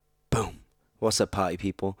What's up, party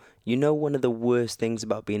people? You know one of the worst things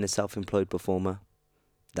about being a self-employed performer?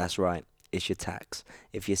 That's right, it's your tax.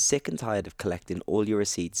 If you're sick and tired of collecting all your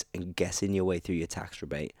receipts and guessing your way through your tax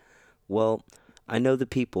rebate, well, I know the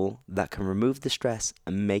people that can remove the stress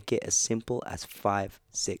and make it as simple as 5,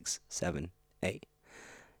 6, 7, 8.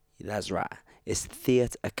 That's right. It's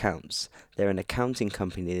Theatre Accounts. They're an accounting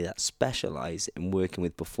company that specialise in working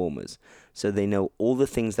with performers, so they know all the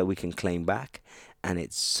things that we can claim back, and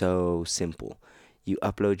it's so simple. You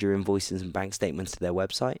upload your invoices and bank statements to their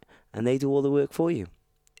website, and they do all the work for you.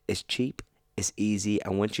 It's cheap, it's easy,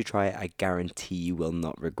 and once you try it, I guarantee you will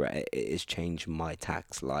not regret it. It has changed my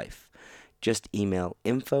tax life. Just email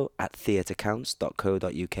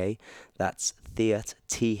info@theatreaccounts.co.uk. That's Theat,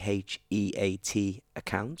 Theat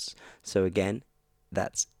accounts. So again,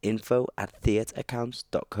 that's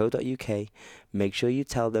info@theatreaccounts.co.uk. Make sure you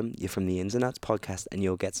tell them you're from the Ins and Outs podcast and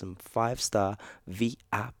you'll get some 5-star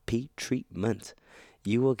VIP treatment.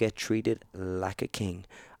 You will get treated like a king.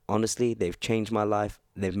 Honestly, they've changed my life.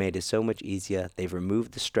 They've made it so much easier. They've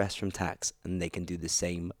removed the stress from tax and they can do the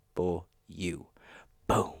same for you.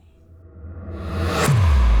 Boom.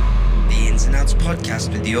 The Ins and Outs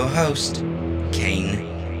podcast with your host,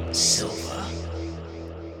 Kane Silver.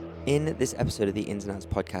 In this episode of the Ins and Outs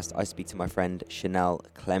podcast, I speak to my friend Shanelle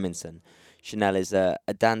Clemenson. Shanelle is a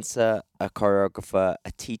dancer, a choreographer,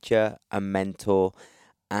 a teacher, a mentor,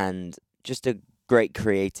 and just a great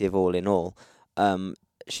creative all in all.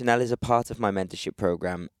 Shanelle is a part of my mentorship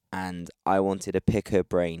program, and I wanted to pick her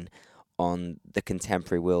brain on the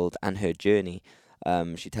contemporary world and her journey.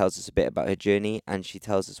 She tells us a bit about her journey, and she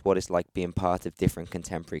tells us what it's like being part of different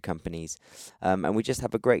contemporary companies. And we just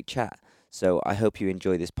have a great chat. So I hope you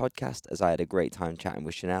enjoy this podcast, as I had a great time chatting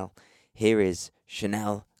with Shanelle. Here is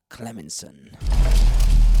Shanelle Clemenson.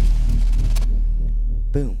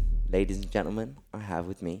 Boom. Ladies and gentlemen, I have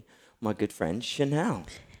with me my good friend Shanelle.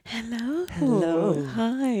 Hello. Hello.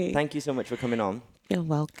 Hi. Thank you so much for coming on. You're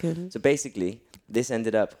welcome. So basically, this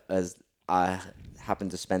ended up as I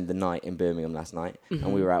happened to spend the night in Birmingham last night,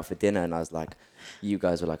 and we were out for dinner, and I was like, you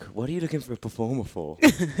guys were like, what are you looking for a performer for?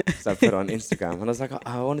 So I put on Instagram, and I was like,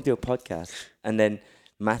 I want to do a podcast. And then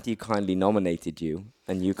Matthew kindly nominated you,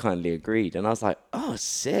 and you kindly agreed. And I was like, oh,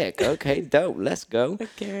 sick. Okay, dope. Let's go.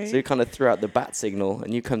 Okay. So you kind of threw out the bat signal,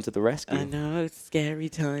 and you come to the rescue. I know, it's scary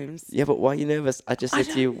times. Yeah, but why are you nervous? I just said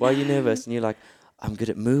to you, why are you nervous? And you're like, I'm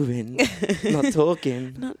good at moving, not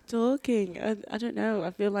talking. Not talking. I don't know.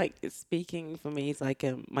 I feel like speaking for me is like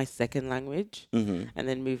my second language, and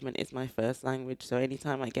then movement is my first language. So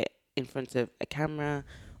anytime I get in front of a camera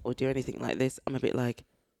or do anything like this, I'm a bit like,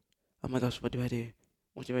 oh my gosh, what do I do?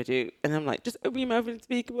 What do I do? And I'm like, just open your mouth and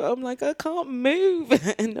speak. But I'm like, I can't move,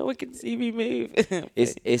 and no one can see me move.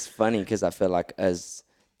 It's funny because I feel like as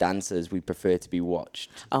dancers, we prefer to be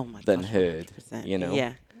watched than heard, 100%. you know?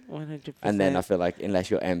 Yeah. 100%. And then I feel like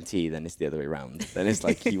unless you're MT, then it's the other way around. Then it's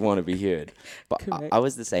like you want to be heard. But I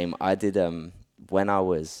was the same. I did, when I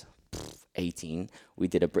was 18, we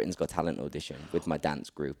did a Britain's Got Talent audition with my dance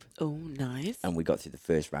group. Oh, nice. And we got through the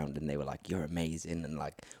first round and they were like, you're amazing. And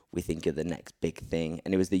like, we think you're the next big thing.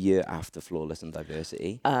 And it was the year after Flawless and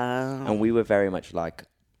Diversity. And we were very much like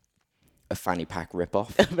a fanny pack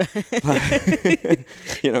ripoff.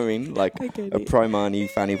 You know what I mean? Like a Primani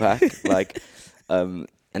fanny pack. Like,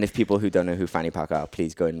 and if people who don't know who fanny pack are,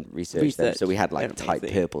 please go and research them. So we had like tight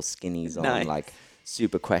purple skinnies on, like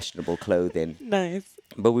super questionable clothing. Nice.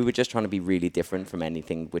 But we were just trying to be really different from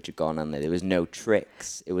anything which had gone on there. There was no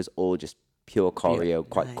tricks. It was all just pure choreo,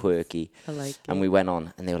 quite quirky. I like it. And we went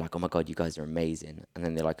on and they were like, oh my God, you guys are amazing. And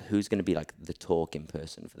then they're like, who's going to be like the talking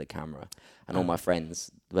person for the camera? And all my friends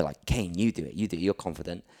were like, Kane, you do it. You're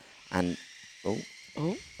confident. And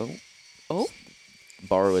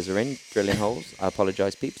borrowers are in, drilling holes. I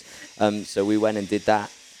apologise, peeps. So we went and did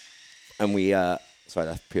that. And we, sorry,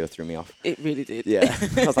 that pure threw me off. It really did. Yeah.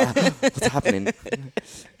 I was like, what's happening? I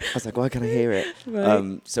was like, why can't I hear it?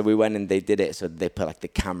 Right. So we went and they did it. So they put like the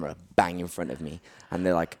camera bang in front of me. And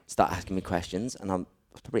they like start asking me questions. And I was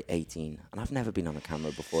probably 18. And I've never been on a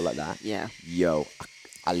camera before like that. Yeah. Yo,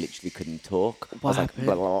 I literally couldn't talk. What I was happened?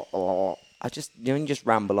 like, blah, blah, blah. I just, you just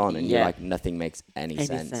ramble on and you're like, nothing makes any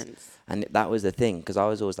sense. And that was the thing, because I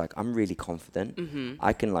was always like, I'm really confident.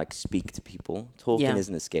 I can like speak to people. Talking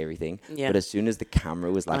isn't a scary thing. Yeah. But as soon as the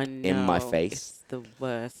camera was like in my face. It's the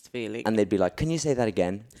worst feeling. And they'd be like, can you say that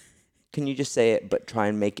again? Can you just say it, but try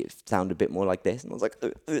and make it sound a bit more like this? And I was like,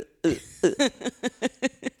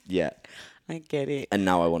 yeah. I get it. And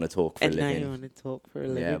now I want to talk for a living. And now you want to talk for a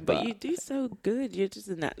living. Yeah, but you do so good. You're just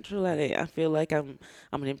a natural at it. I feel like I'm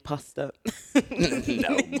an imposter.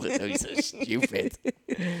 No, you're so stupid.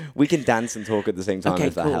 We can dance and talk at the same time Okay,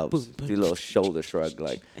 if that cool. helps. Boom, Do a boom. little shoulder shrug,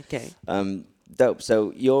 like. Okay. Dope.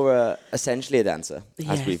 So you're essentially a dancer,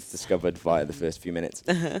 as we've Yes. discovered via the first few minutes.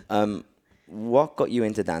 Um, what got you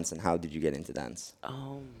into dance, and how did you get into dance?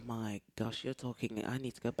 Oh my gosh, you're talking. I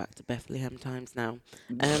need to go back to Bethlehem times now.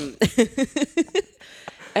 Um,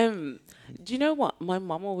 um, do you know what? My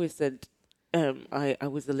mom always said I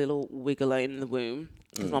was a little wiggler in the womb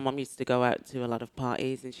because my mom used to go out to a lot of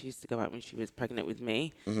parties and she used to go out when she was pregnant with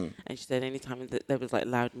me. And she said anytime that there was like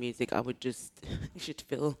loud music, I would just, she'd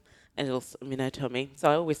feel a little in her tummy.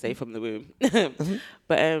 So I always say from the womb.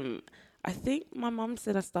 But I think my mom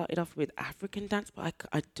said I started off with African dance, but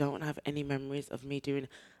I don't have any memories of me doing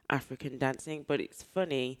African dancing. But it's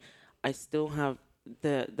funny, I still have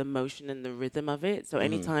the motion and the rhythm of it. So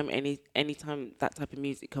anytime that type of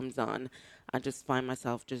music comes on, I just find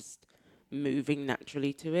myself just moving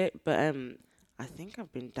naturally to it. But I think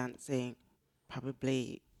I've been dancing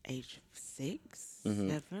probably age 6,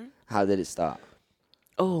 7. How did it start?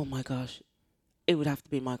 Oh my gosh, it would have to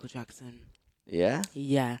be Michael Jackson. Yeah.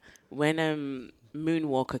 Yeah, when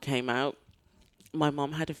Moonwalker came out, my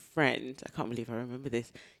mom had a friend. I can't believe I remember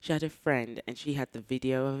this. She had a friend, and she had the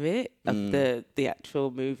video of it, of the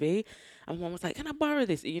actual movie. And my mom was like, "Can I borrow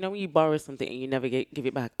this?" You know when you borrow something and you never give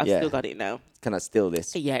it back. I've still Yeah. got it now. Can I steal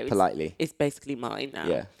this Yeah, politely? it's basically mine now.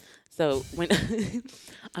 Yeah. So when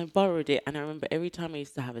I borrowed it, and I remember every time I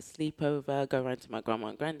used to have a sleepover, go around to my grandma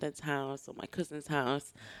and granddad's house or my cousin's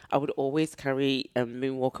house, I would always carry a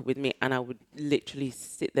Moonwalker with me, and I would literally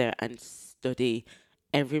sit there and study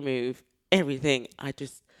every move, everything. I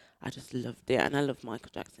just loved it, and I love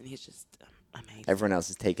Michael Jackson. He's just amazing. Everyone else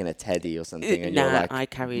is taking a teddy or something, and you're Nah, like, I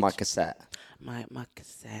carried my cassette. my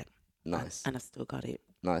cassette, Nice. and I still got it.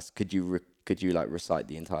 Nice. Could you like recite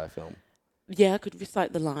the entire film Yeah, I could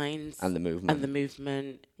recite the lines and the and the movement?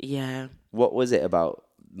 movement. Yeah. What was it about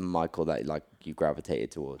Michael that like you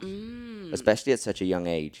gravitated towards, especially at such a young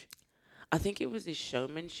age? I think it was his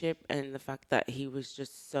showmanship and the fact that he was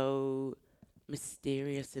just so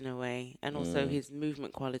mysterious in a way. And also his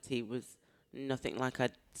movement quality was nothing like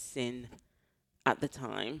I'd seen at the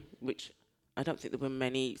time, which I don't think there were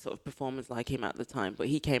many sort of performers like him at the time. But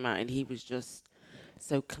he came out and he was just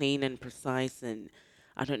so clean and precise, and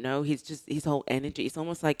I don't know, he's just his whole energy. It's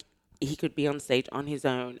almost like he could be on stage on his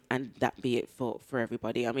own and that be it for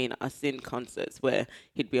everybody. I mean, I've seen concerts where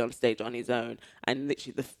he'd be on stage on his own and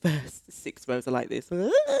literally the first 6 rows are like this,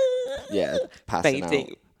 Yeah, passing out.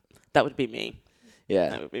 fainting. That would be me. Yeah.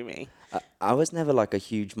 That would be me. I was never like a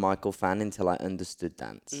huge Michael fan until I understood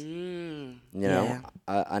dance. You know, Yeah.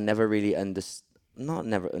 I never really not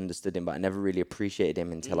never understood him, but I never really appreciated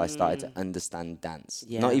him until I started to understand dance.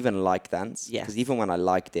 Not Yeah. even like dance, Yes. because even when I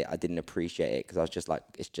liked it, I didn't appreciate it because I was just like,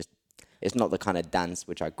 it's not the kind of dance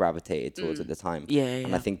which I gravitated towards at the time. Yeah, And I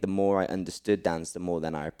yeah. think the more I understood dance, the more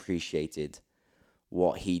then I appreciated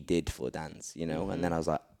what he did for dance, you know? And then I was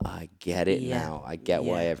like, I get it Yeah. now. I get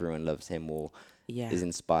why Yeah. everyone loves him or Yeah. is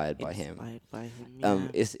inspired by him. Inspired by him. Yeah.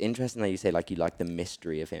 It's interesting that you say like you like the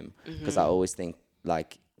mystery of him because Mm-hmm. I always think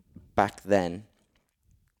like back then,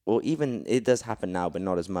 or even it does happen now, but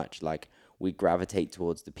not as much. Like we gravitate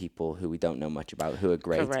towards the people who we don't know much about, who are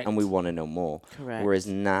great, and we Correct. want to know more. Correct. Whereas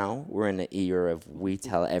now we're in an era of we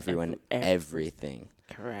tell everyone Everything. everything.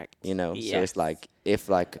 Correct. You know, so Yes. it's like if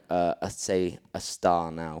like say a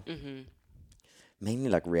star now, Mm-hmm. mainly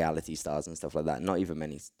like reality stars and stuff like that. Not even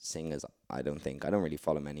many singers, I don't think. I don't really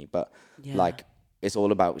follow many, but Yeah. like it's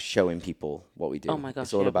all about showing people what we do. Oh my gosh,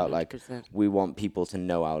 It's all yeah, about like 100%. we want people to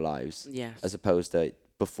know our lives, Yes. as opposed to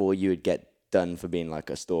before you would get done for being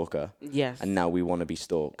like a stalker, Yes. and now we want to be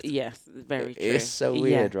stalked. Yes, very true. It's so Yeah.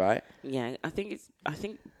 weird, right? Yeah, I think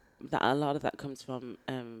that a lot of that comes from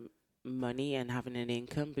money and having an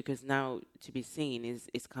income, because now to be seen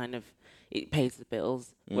is kind of, it pays the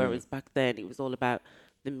bills, whereas back then it was all about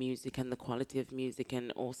the music and the quality of music,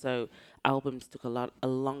 and also albums took a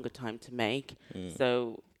longer time to make.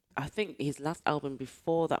 So I think his last album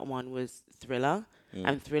before that one was Thriller,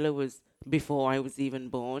 and Thriller was before I was even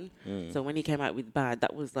born. So when he came out with Bad,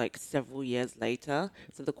 that was like several years later.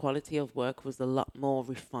 So the quality of work was a lot more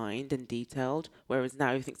refined and detailed. Whereas now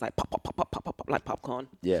everything's like pop, pop, pop, pop, pop, pop, pop, like popcorn.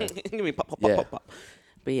 Yeah. Give me pop, pop, Yeah. pop, pop, pop.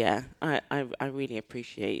 But yeah, I really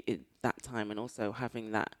appreciate it, that time, and also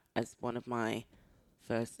having that as one of my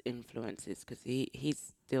first influences, because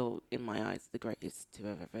he's still in my eyes the greatest to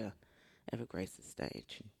ever grace the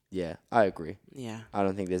stage. Yeah, I agree. Yeah. I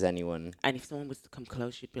don't think there's anyone. And if someone was to come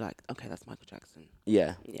close, you'd be like, okay, that's Michael Jackson.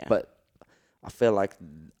 Yeah, Yeah. but I feel like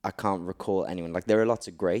I can't recall anyone. Like there are lots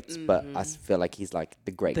of greats, but I feel like he's like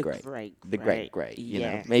the great The great, great, the great great. great.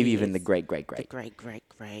 Yeah, Maybe he even the is. great great The great. great, great,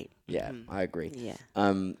 great. Yeah, I agree. Yeah.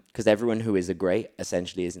 Because everyone who is a great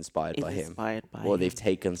essentially is inspired Is by him, inspired by or they've him.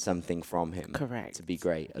 taken something from him to be Correct.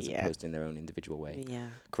 great, as Yeah. opposed to in their own individual way. Yeah.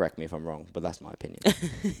 Correct me if I'm wrong, but that's my opinion.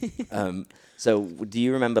 So do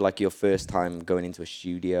you remember like your first time going into a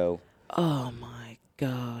studio? Oh my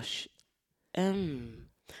gosh. Um,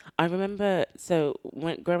 I remember. So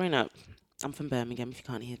when growing up, I'm from Birmingham. If you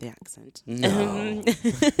can't hear the accent, No,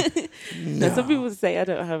 now some no, people say I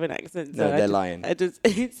don't have an accent. So no, they're lying. I just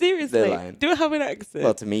They're seriously lying. do I have an Well,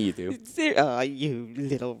 accent? to me, you do. Oh, you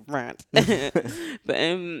little rat.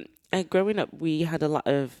 But growing up, we had a lot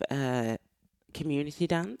of community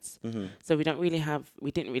dance. So we didn't really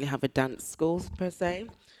have a dance school per se.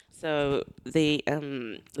 So there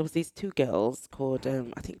was these two girls called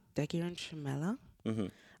I think Deggy and Shamella.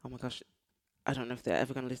 Oh my gosh, I don't know if they're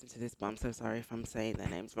ever going to listen to this, but I'm so sorry if I'm saying their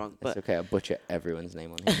names wrong. It's But okay. I'll butcher everyone's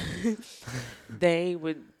name on here. they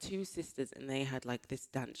were two sisters, and they had like this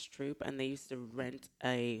dance troupe, and they used to rent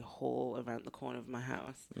a hall around the corner of my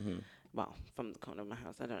house. Well, from the corner of my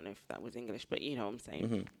house. I don't know if that was English, but you know what I'm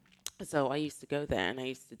saying. So I used to go there, and I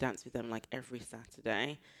used to dance with them like every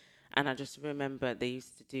Saturday. And I just remember they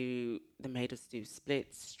made us do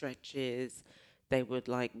splits, stretches. They would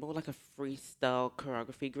like more like a freestyle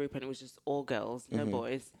choreography group, and it was just all girls, no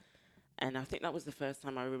boys. And I think that was the first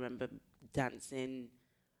time I remember dancing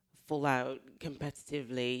full out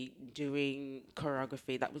competitively, doing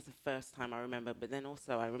choreography. That was the first time I remember. But then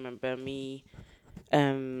also I remember me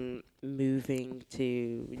moving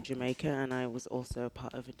to Jamaica, and I was also a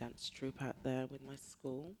part of a dance troupe out there with my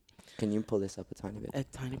school. Can you pull this up a tiny bit? A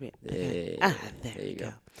tiny bit. Okay. Yeah, There there we you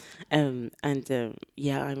go. go.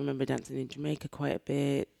 Yeah, I remember dancing in Jamaica quite a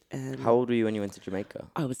bit. How old were you when you went to Jamaica?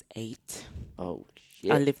 I was 8. Oh I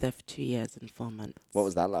shit! lived there for 2 years and 4 months. What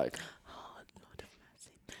was that like? Oh, Lord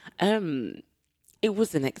of mercy. It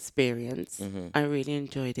was an experience. I really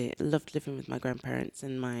enjoyed it. Loved living with my grandparents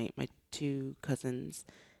and my two cousins.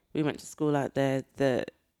 We went to school out there.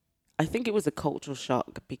 I think it was a cultural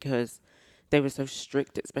shock because they were so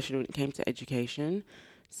strict, especially when it came to education.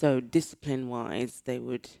 So discipline wise, they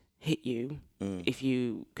would hit you if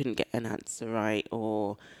you couldn't get an answer right,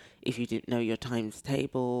 or if you didn't know your times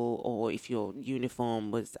table, or if your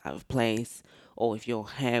uniform was out of place, or if your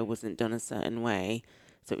hair wasn't done a certain way.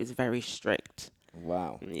 So it was very strict.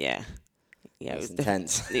 Wow, Yeah. Yeah, that's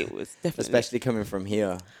intense. It was definitely. Especially coming from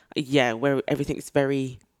here, Yeah, where everything's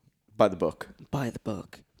very by the book. by the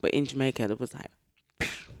book. But in Jamaica, there was like,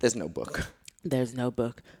 There's no book. there's no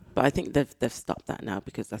book. But I think they've stopped that now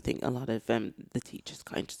because I think a lot of the teachers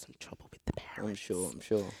got into some trouble with the parents. I'm sure. I'm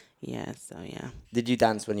sure. Yeah, so yeah. Did you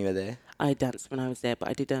dance when you were there? I danced when I was there, but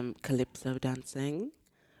I did calypso dancing,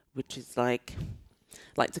 which is like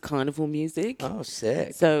the carnival music. Oh,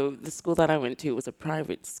 sick. So the school that I went to was a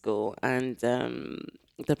private school, and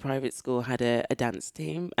the private school had a dance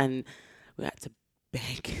team, and we had to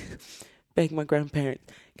beg, beg my grandparents,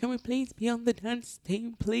 can we please be on the dance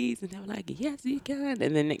team, please? And they were like, yes, you can.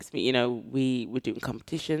 And then next week, we were doing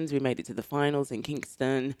competitions. We made it to the finals in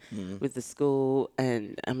Kingston with the school.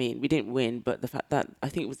 And I mean, we didn't win, but the fact that I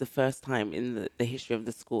think it was the first time in the history of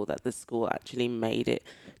the school that the school actually made it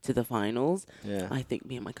to the finals. Yeah. I think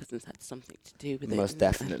me and my cousins had something to do with it. Most and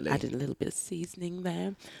definitely. added a little bit of seasoning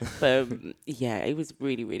there. But yeah, it was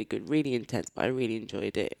really, really good, really intense, but I really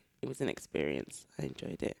enjoyed it. It was an experience. I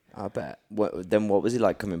enjoyed it. I bet. What was it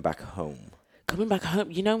like coming back home? Coming back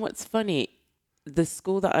home, you know what's funny? The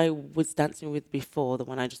school that I was dancing with before, the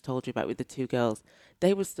one I just told you about with the two girls,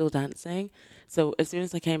 they were still dancing. So as soon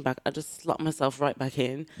as I came back, I just slopped myself right back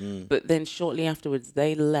in. But then shortly afterwards,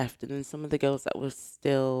 they left. And then some of the girls that were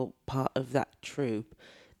still part of that troupe,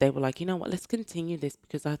 they were like, you know what, let's continue this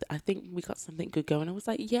because I think we got something good going. I was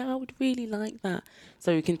like, yeah, I would really like that.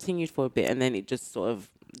 So we continued for a bit, and then it just sort of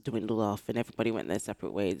dwindled off, and everybody went their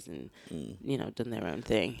separate ways and, done their own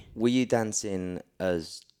thing. Were you dancing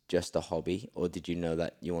as just a hobby, or did you know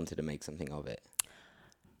that you wanted to make something of it?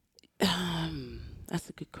 That's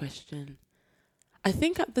a good question. I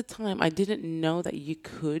think at the time I didn't know that you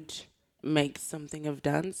could make something of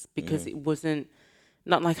dance because it wasn't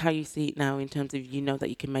not like how you see it now in terms of that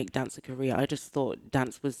you can make dance a career. I just thought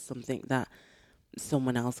dance was something that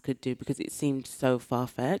someone else could do because it seemed so far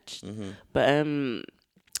fetched. But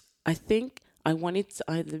I think I wanted to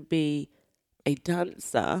either be a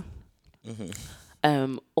dancer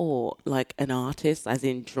or like an artist, as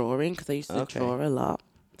in drawing, because I used to draw a lot.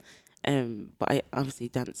 But I obviously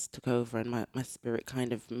dance took over, and my spirit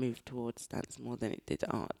kind of moved towards dance more than it did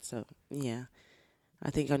art. So yeah, I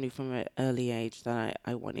think I knew from an early age that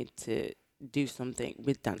I wanted to do something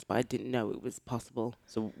with dance, but I didn't know it was possible.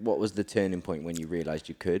 So what was the turning point when you realized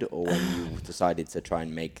you could, or when you decided to try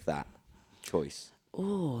and make that choice?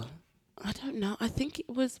 Oh, I don't know. I think it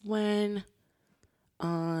was when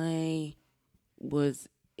I was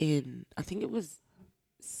I think it was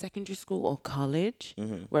secondary school or college,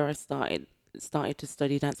 where I started to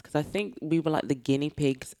study dance, because I think we were like the guinea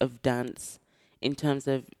pigs of dance in terms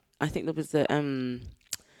of, I think there was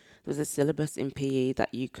a syllabus in PE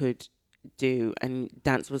that you could do, and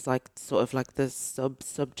dance was like sort of like the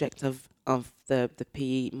subject of the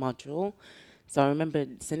PE module. So I remember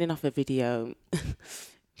sending off a video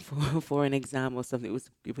for an exam or something.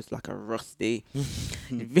 It was like a rusty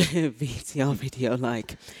VCR video.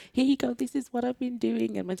 Like, here you go. This is what I've been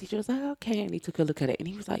doing. And my teacher was like, okay. And he took a look at it and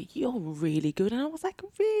he was like, you're really good. And I was like,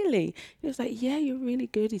 really? He was like, yeah, you're really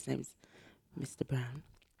good. His name's Mr. Brown.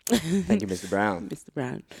 Thank you, Mr. Brown. Mr.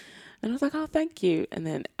 Brown. And I was like, oh, thank you. And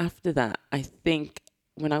then after that, I think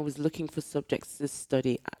when I was looking for subjects to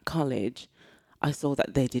study at college, I saw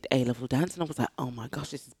that they did A-level dance. And I was like, oh my gosh,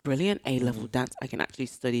 this is brilliant. A-level dance. I can actually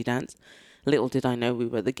study dance. Little did I know we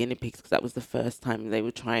were the guinea pigs, because that was the first time they were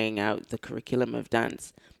trying out the curriculum of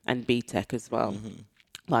dance and B-Tech as well.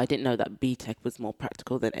 But I didn't know that B-Tech was more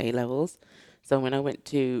practical than A-levels. So when I went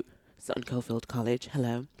to Sutton Coldfield College,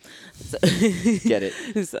 hello. So Get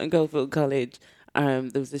it. Sutton Coldfield College, there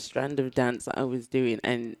was a strand of dance that I was doing,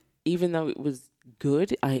 and even though it was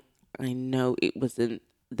good, I know it wasn't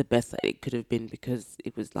the best that it could have been, because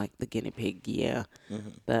it was like the guinea pig year.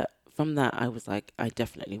 But from that, I was like, I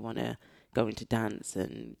definitely want to go into dance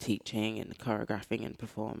and teaching and choreographing and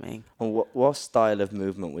performing. And what style of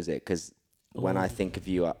movement was it? Because when I think of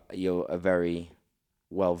you, you're a very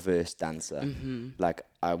well-versed dancer. Like,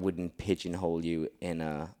 I wouldn't pigeonhole you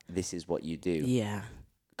in this is what you do. Yeah.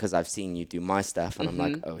 Because I've seen you do my stuff, and I'm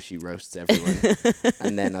like, oh, she roasts everyone.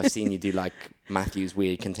 And then I've seen you do, like, Matthew's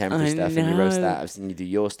weird contemporary stuff, and you roast that. I've seen you do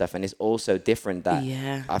your stuff, and it's also different that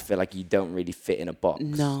I feel like you don't really fit in a box.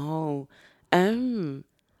 No.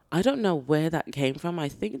 I don't know where that came from. I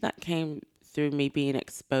think that came through me being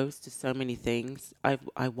exposed to so many things.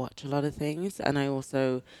 I watch a lot of things, and I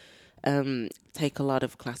also take a lot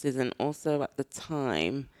of classes. And also at the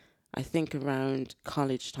time, I think around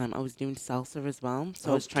college time, I was doing salsa as well.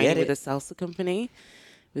 So I was training with a salsa company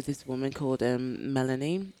with this woman called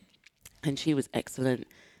Melanie, and she was excellent.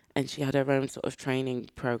 And she had her own sort of training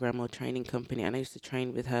program or training company, and I used to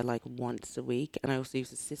train with her like once a week. And I also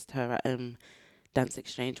used to assist her at Dance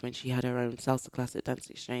Exchange when she had her own salsa class at Dance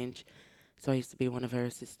Exchange. So I used to be one of her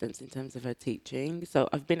assistants in terms of her teaching. So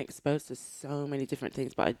I've been exposed to so many different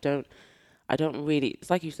things, but I don't really, it's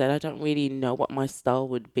like you said, I don't really know what my style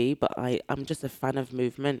would be, but I'm just a fan of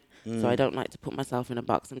movement. So I don't like to put myself in a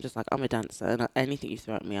box. I'm just like, I'm a dancer, and anything you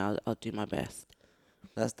throw at me, I'll do my best.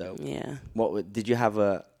 That's dope. Yeah. Did you have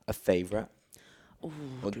a favorite? Ooh,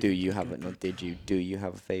 Or do you have it? Not did you? Do you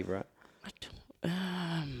have a favorite? I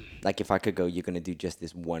don't, Like, if I could go, you're going to do just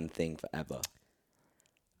this one thing forever.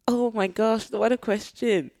 oh my gosh, what a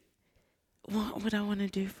question. What would I want to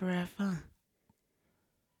do forever?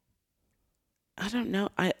 I don't know.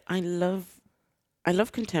 I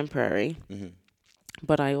love contemporary,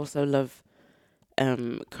 but I also love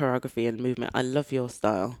choreography and movement. I love your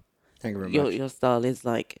style. Thank you very much. Your style is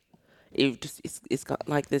like, it's got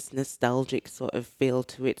like this nostalgic sort of feel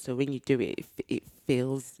to it. So when you do it, it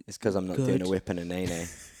feels. It's because I'm not good. doing a whip and a nay-nay.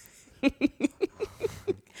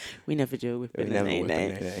 We never do a whip We and a never whip nay-nay.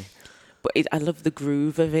 and a nay-nay. But I love the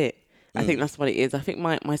groove of it. I think that's what it is. I think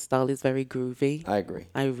my style is very groovy. I agree.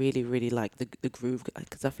 I really, really like the groove,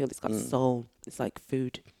 because I feel it's got soul. It's like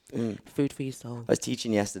food. Food for your soul. I was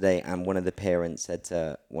teaching yesterday, and one of the parents said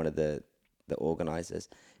to one of the organisers,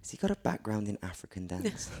 has he got a background in African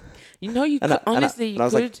dance? You know, you And could, I honestly,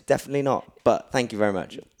 was you like, could. definitely not. But thank you very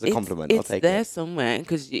much. It's a compliment. I'll take It's there it. somewhere,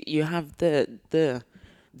 because you have the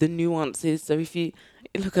nuances. So if you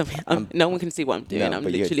look at me, no one can see what I'm doing. No, I'm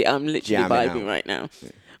but you're literally jamming vibing out. right now. Yeah.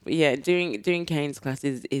 But yeah, doing Kane's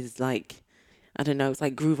classes is like, I don't know, it's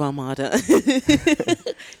like Groove Armada.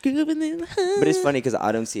 Grooving in the But it's funny because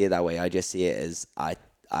I don't see it that way. I just see it as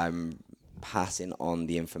I'm passing on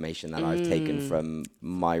the information that I've taken from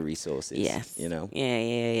my resources. Yes. You know?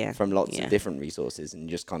 Yeah. From lots of different resources, and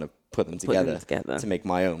just kind of put them together to make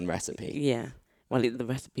my own recipe. Yeah. Well, the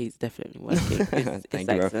recipe is definitely working. It's Thank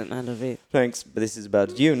you, excellent. I love it. Thanks, but this is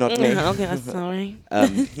about you, not me. Okay, I'm sorry.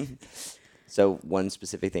 So one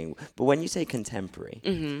specific thing. But when you say contemporary,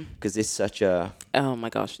 because it's such a Oh my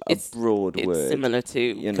gosh, broad word. It's similar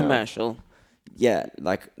to commercial. Yeah,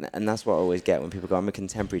 like, and that's what I always get when people go, I'm a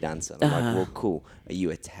contemporary dancer. And I'm like, well, cool. Are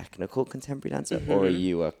you a technical contemporary dancer or are Mm-hmm.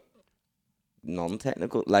 you a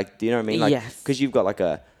non-technical? Like, do you know what I mean? Like, because Yes. you've got like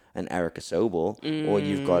an Erica Sobel or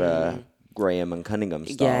you've got a Mm, Graham and Cunningham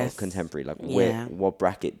style yes. contemporary. Like, Yeah. what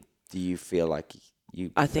bracket do you feel like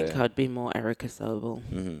you I think prefer? I'd be more Erica Sobel.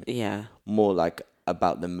 Yeah. More like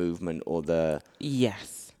about the movement or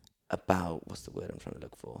Yes. about, what's the word I'm trying to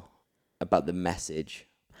look for? About the message.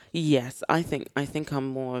 Yes. I think I'm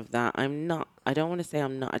more of that. I'm not. I don't want to say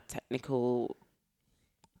I'm not a technical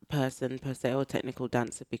person per se or technical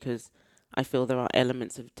dancer because I feel there are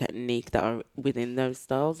elements of technique that are within those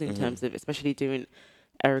styles in terms of especially doing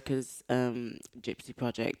Erica's Gypsy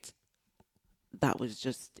project. That was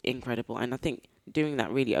just incredible, and I think doing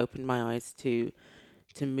that really opened my eyes to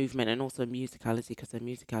movement and also musicality because her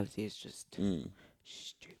musicality is just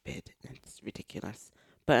stupid. It's ridiculous.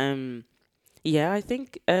 But yeah, I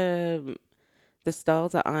think the style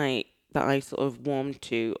that I sort of warm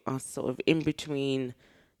to are sort of in between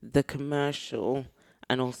the commercial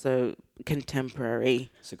and also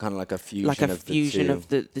contemporary, So kind of like a like a fusion of the fusion two. of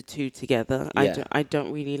the two together. Yeah. I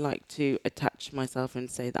don't really like to attach myself and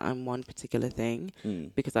say that I'm one particular thing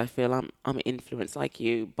because I feel I'm influenced like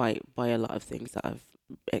you by a lot of things that I've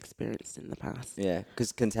experienced in the past. Yeah,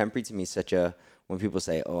 because contemporary to me is such a, when people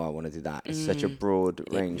say, "Oh, I want to do that," it's such a broad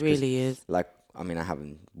It range. Because, really is. like, I mean, I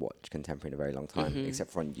haven't watched contemporary in a very long time, Mhm.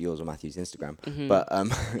 except for on yours or Matthew's Instagram. Mhm. But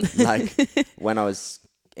like when I was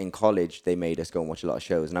in college, they made us go and watch a lot of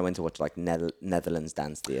shows, and I went to watch like Netherlands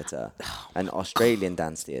dance theatre Oh and my Australian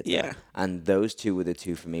dance theatre, Yeah. and those two were the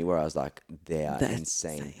two for me where I was like, they are That's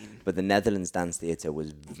insane. insane. But the Netherlands dance theatre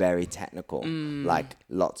was very technical, like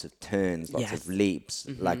lots of turns, lots of Yes. leaps,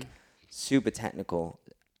 like Mhm. super technical,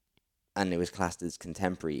 and it was classed as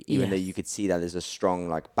contemporary, even though you Yes. could see that there's a strong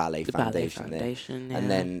like ballet The ballet foundation there. foundation. And Yeah.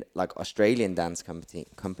 then like Australian dance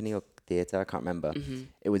company or theatre, I can't remember.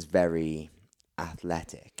 It was very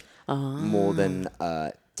athletic, more Ah. than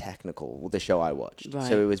technical. The show I watched, so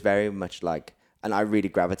Right. it was very much like, and I really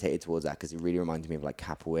gravitated towards that because it really reminded me of like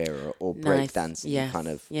capoeira or break Nice. dancey kind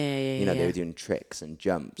Yes. of. Yeah. Yeah. You Yeah. know, they Yeah. were doing tricks and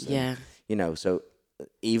jumps and Yeah. so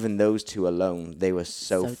even those two alone, they were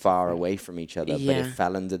so So far different. away from each other, but it Yeah.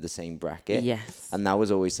 fell under the same bracket. Yes. And that was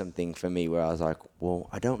always something for me where I was like, well,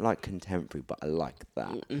 I don't like contemporary, but I like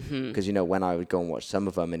that. Mhm. Because, when I would go and watch some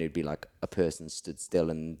of them and it'd be like a person stood still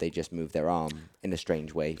and they just moved their arm in a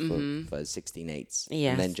strange way for 16/8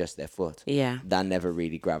 and then Yes. just their foot. Yeah. That never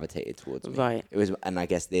really gravitated towards me. Right. It was, and I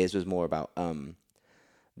guess theirs was more about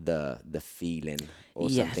the feeling or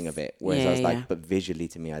something of Yes. it. Whereas I Yeah. was Yeah. like, but visually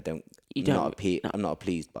to me, You don't. No. I'm not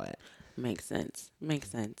pleased by it. Makes sense. Makes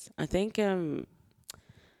sense. I think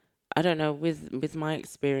I don't know, with my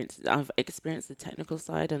experience, I've experienced the technical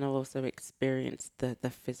side and I've also experienced the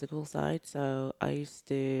physical side. So I used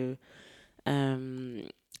to um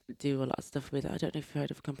do a lot of stuff with, I don't know if you've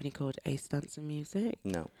heard of a company called Ace Dance and Music.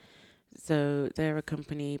 No. So they're a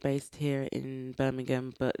company based here in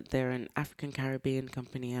Birmingham, but they're an African Caribbean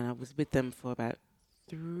company, and I was with them for about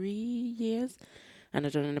 3 years, and I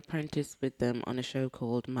done an apprentice with them on a show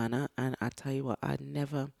called Mana. And I tell you what, I'd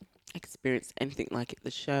never experienced anything like it.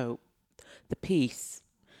 The show, the piece,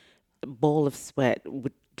 a ball of sweat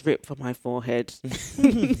would drip from my forehead.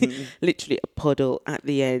 Literally, a puddle at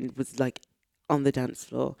the end was like on the dance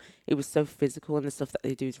floor. It was so physical, and the stuff that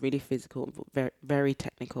they do is really physical, but very, very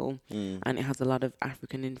technical, and it has a lot of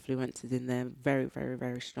African influences in there. Very, very,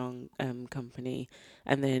 very strong company.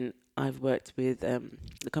 And then I've worked with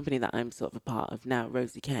the company that I'm sort of a part of now,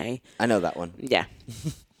 Rosie K. I know that one. Yeah,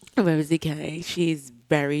 Rosie K. She's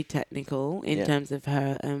very technical in Yeah. terms of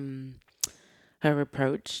her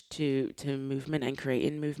approach to movement and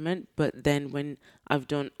creating movement. But then when I've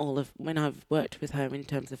worked with her in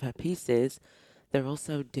terms of her pieces, they're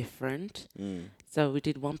also different. So we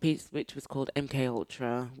did one piece which was called MK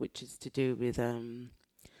Ultra, which is to do with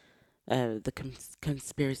the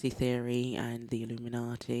conspiracy theory and the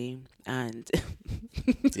Illuminati and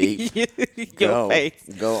Deep. your face.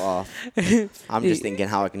 Go off. I'm just thinking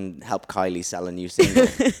how I can help Kylie sell a new single.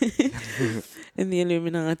 In the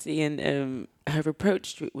Illuminati, and her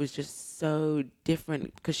approach to it was just so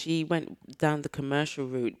different because she went down the commercial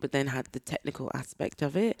route, but then had the technical aspect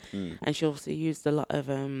of it, and she also used a lot of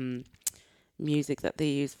music that they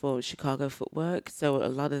use for Chicago footwork. So a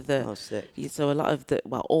lot of Oh, sick.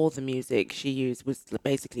 all the music she used was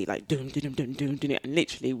basically like doom doom doom doom doom, and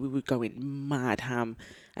literally we were going mad ham.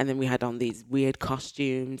 And then we had on these weird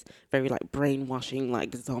costumes, very like brainwashing,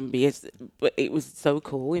 like zombies. But it was so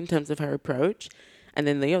cool in terms of her approach. And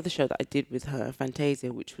then the other show that I did with her,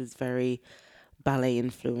 Fantasia, which was very ballet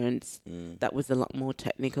influenced, that was a lot more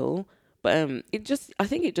technical. But I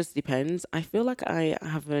think it just depends. I feel like I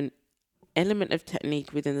have an element of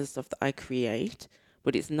technique within the stuff that I create,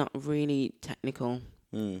 but it's not really technical.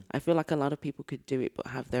 Mm. I feel like a lot of people could do it, but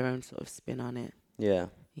have their own sort of spin on it. Yeah.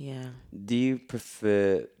 Yeah. Do you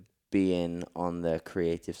prefer being on the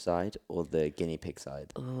creative side or the guinea pig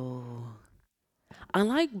side? Oh, I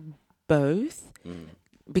like both Mm.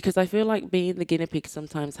 because I feel like being the guinea pig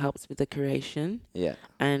sometimes helps with the creation Yeah.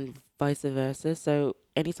 and vice versa. So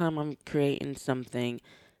anytime I'm creating something,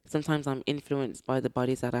 sometimes I'm influenced by the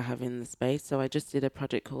bodies that I have in the space. So I just did a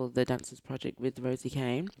project called the Dancers Project with Rosie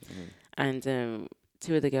Kane, Mm. and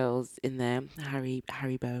two of the girls in there,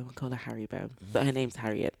 Haribo, I call her Haribo, but her name's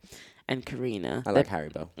Harriet, and Karina. I like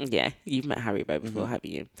Haribo. Yeah, you've met Haribo before, Mm-hmm.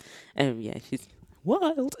 haven't you? Yeah, she's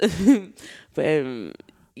wild. But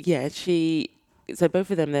yeah, so both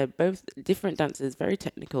of them, they're both different dancers, very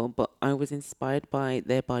technical, but I was inspired by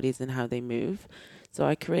their bodies and how they move. So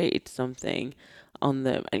I created something on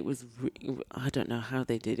them, and it was, I don't know how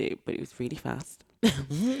they did it, but it was really fast,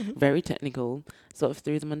 very technical. Sort of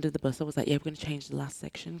threw them under the bus. I was like, yeah, we're going to change the last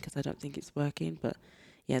section because I don't think it's working. But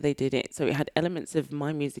yeah, they did it. So it had elements of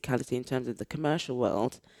my musicality in terms of the commercial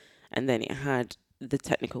world, and then it had the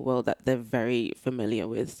technical world that they're very familiar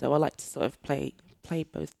with. So I like to sort of play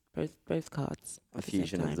both cards A at the same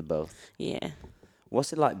fusion of the time. both. Yeah.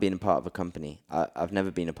 What's it like being a part of a company? I've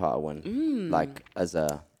never been a part of one. Like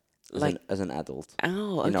Like, as an adult.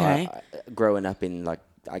 oh, You know, okay. growing up in like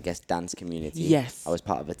I guess dance community, I Yes. was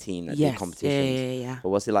part of a team that did Yes. Yeah, competitions. yeah, yeah, yeah. But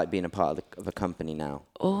what's it like being a part of a company now?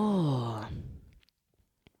 Oh,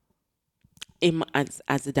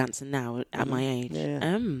 as a dancer now at Mm-hmm. my Yeah, age,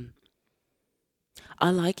 yeah. I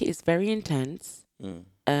like it. It's very intense. Mm.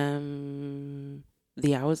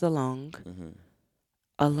 The hours are long. Mm-hmm.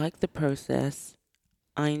 I like the process.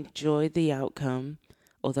 I enjoy the outcome,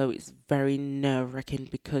 although it's very nerve wracking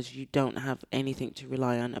because you don't have anything to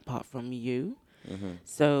rely on apart from you. Mm-hmm.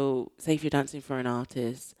 So, say if you're dancing for an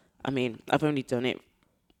artist, I mean, I've only done it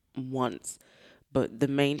once, but the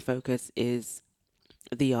main focus is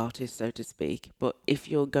the artist, so to speak. But if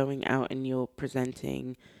you're going out and you're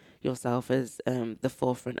presenting yourself as the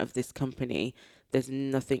forefront of this company, there's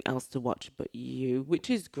nothing else to watch but you, which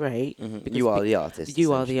is great Mm-hmm. because You are the artist,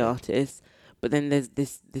 you are the essentially. artist. But then there's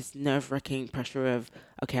this nerve wracking pressure of,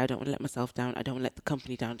 okay, I don't want to let myself down. I don't want to let the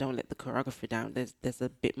company down. I don't want to let the choreographer down. There's a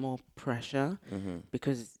bit more pressure Mm-hmm.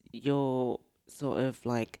 because you're sort of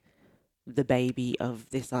like the baby of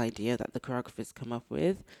this idea that the choreographers come up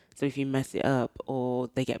with. So if you mess it up or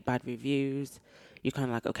they get bad reviews, you're kind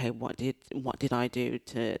of like, okay, what did I do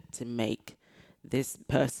to make this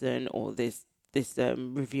person or this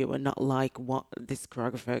reviewer not like what this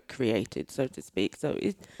choreographer created, so to speak. So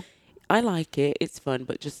I like it. It's fun,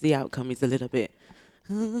 but just the outcome is a little bit.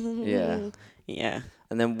 Yeah. Yeah.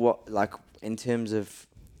 And then what, like, in terms of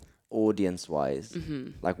audience wise,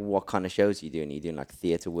 like, what kind of shows are you doing? Are you doing like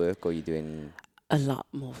theatre work or are you doing? A lot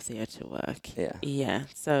more theatre work. Yeah. Yeah.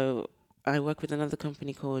 So I work with another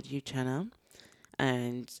company called U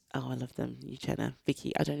and I love them. Uchenna,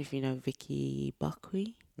 Vicky. I don't know if you know Vicky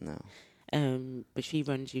Buckley. No. But she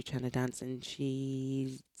runs Uchenna Dance, and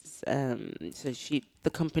the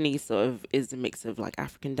company sort of is a mix of like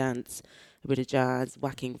African dance, a bit of jazz,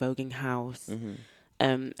 whacking, voguing house. Mm-hmm.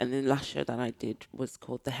 And the last show that I did was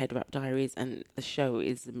called The Head Wrap Diaries, and the show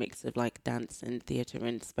is a mix of like dance and theatre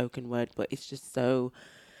and spoken word, but it's just so.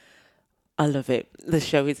 I love it. The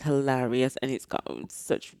show is hilarious and it's got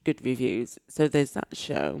such good reviews. So there's that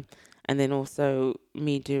show, and then also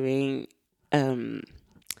um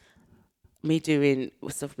me doing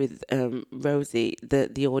stuff with Rosie.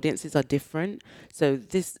 The audiences are different. So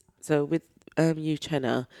with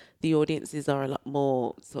Uchenna, the audiences are a lot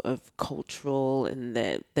more sort of cultural, and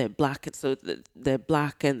they're black, and so they're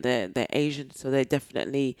black and they're Asian. So they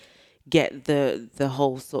definitely get the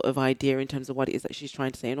whole sort of idea in terms of what it is that she's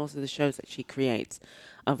trying to say, and also the shows that she creates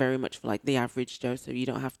are very much for like the average Joe. So you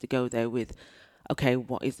don't have to go there with, okay,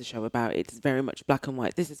 what is the show about? It's very much black and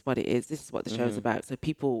white. This is what it is. This is what the show's Mm-hmm. about. So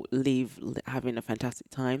people leave having a fantastic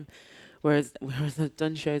time. Whereas I've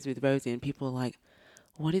done shows with Rosie and people are like,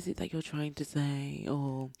 what is it that you're trying to say?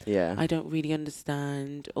 Or Yeah. I don't really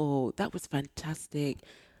understand. Or that was fantastic.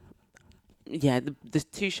 Yeah, the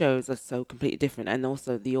two shows are so completely different, and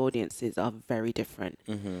also the audiences are very different,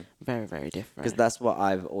 Mm-hmm. very very Because different. that's what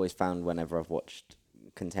I've always found whenever I've watched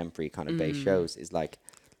contemporary kind of based shows is like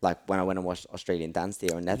when I went and watched Australian Dance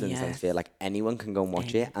Theatre or Netherlands Dance Yes, Theatre, like anyone can go and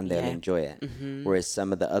watch it and they'll yeah, enjoy it. Whereas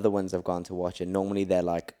some of the other ones I've gone to watch, and normally they're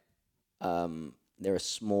like, they're a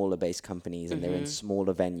smaller based companies and they're in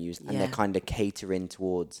smaller venues and they're yeah, kind of catering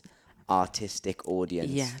towards artistic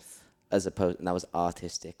audience. yes, as opposed, and that was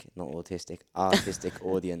artistic, not autistic, artistic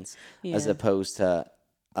audience, as Yeah. opposed to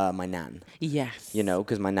my nan. You Yes. know,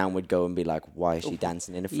 because my nan would go and be like, "Why is she Oof.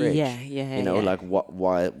 dancing in a Yeah, fridge?" yeah, You know, yeah. like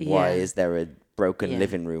why Yeah. is there a broken Yeah.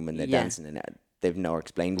 living room and they're Yeah. dancing in it? They've not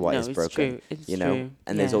explained why No, it's it's broken. true. It's You know, true.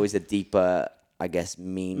 and there's Yeah. always a deeper, I guess,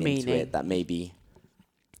 meaning to it Meaning that maybe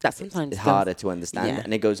that it's sometimes goes. harder to understand, Yeah.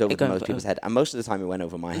 and it goes over It the goes most people's over. head. And most of the time, it went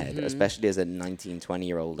over my head, Mhm. especially as a 19,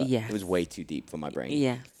 20-year-old. It was way Yes. too deep for my brain.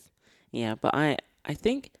 Yes. Yeah, but I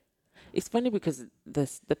think it's funny because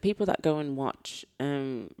the people that go and watch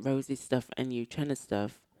Rosie's stuff and Uchenna's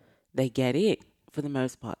stuff, they get it for the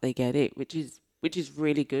most part. They get it, which is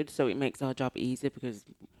really good. So it makes our job easier because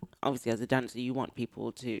obviously as a dancer you want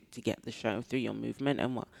people to get the show through your movement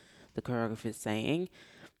and what the choreographer is saying.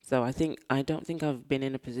 So I don't think I've been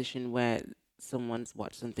in a position where someone's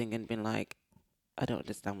watched something and been like, I don't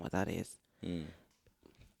understand what that is. Mm.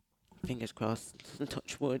 Fingers crossed.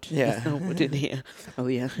 Touch wood. Yeah. There's no wood in here. Oh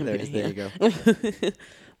yeah, I'm there in there you here. go.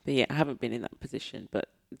 But yeah, I haven't been in that position. But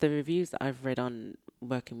the reviews that I've read on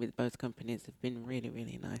working with both companies have been really,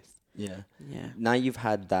 really nice. Yeah. Yeah. Now you've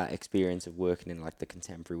had that experience of working in like the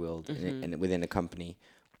contemporary world Mhm. and within a company.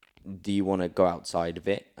 Do you want to go outside of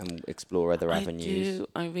it and explore other I avenues? do.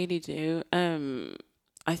 I really do.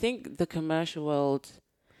 I think the commercial world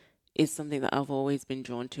is something that I've always been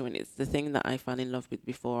drawn to, and it's the thing that I fell in love with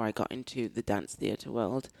before I got into the dance theatre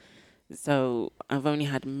world. So I've only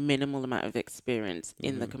had minimal amount of experience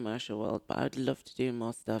in the Mhm. commercial world, but I'd love to do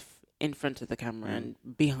more stuff in front of the camera Mm.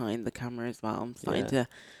 and behind the camera as well. I'm starting Yeah. to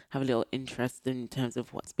have a little interest in terms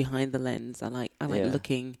of what's behind the lens. I like Yeah.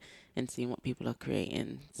 looking and seeing what people are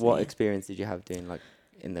creating. So What yeah. experience did you have doing like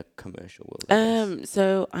in the commercial world, I guess?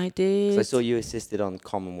 So I Because I did. saw you assisted on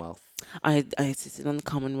Commonwealth. I assisted on the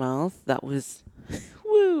Commonwealth. That was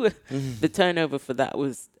woo. The turnover for that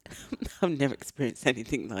was I've never experienced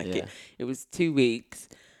anything like it. Yeah. It was 2 weeks.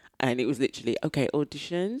 And it was literally, okay,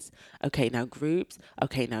 auditions. Okay, now groups.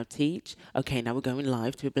 Okay, now teach. Okay, now we're going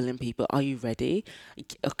live to 1 billion people. Are you ready?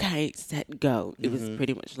 Okay, set, go. It was Mhm.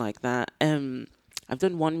 pretty much like that. I've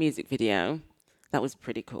done one music video. That was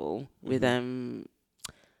pretty cool with Mhm.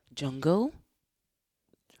 Jungle.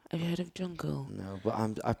 Have you heard of Jungle? No,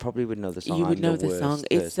 but I probably would know the song. You would I'm the know the song. worst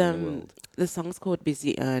It's person in the world. the song's called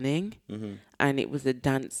Busy Earning, Mhm. and it was a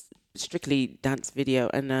strictly dance video.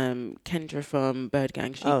 And Kendra from Bird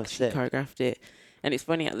Gang, Oh, she sick. choreographed it. And it's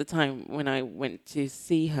funny, at the time when I went to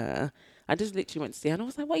see her, I just literally went to see her and I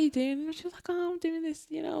was like, "What are you doing?" And she was like, "Oh, I'm doing this,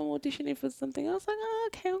 I'm auditioning for something." I was like, "Oh,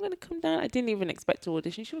 okay, I'm gonna come down." I didn't even expect to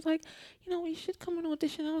audition. She was like, "You should come and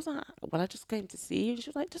audition." I was like, "Well, I just came to see you." She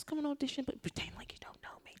was like, "Just come and audition, but pretend like you don't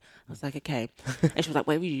know me." I was like, "Okay." And she was like,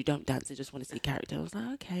 "Well, you don't dance. I just want to see character." I was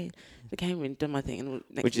like, "Okay." I came in, done my thing, and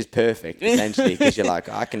Which is perfect, essentially, because you're like,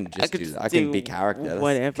 I can I just could do just that. I can be do character. That's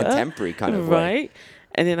whatever, contemporary kind of way. right?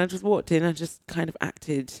 And then I just walked in. I just kind of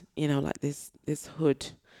acted, like this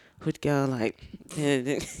hood girl, like.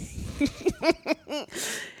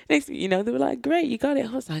 Next thing you know, they were like, "Great, you got it."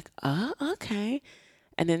 I was like, okay."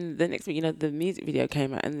 And then the next week, the music video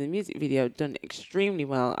came out, and the music video done extremely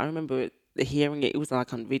well. I remember hearing it. It was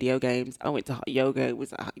like on video games. I went to hot yoga. It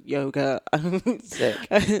was hot yoga. Sick.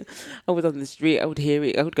 I was on the street. I would hear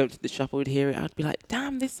it. I would go to the shop. I would hear it. I'd be like,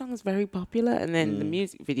 "Damn, this song's very popular." And then the Mm.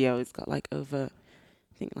 music video has got like over,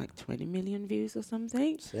 I think, like 20 million views or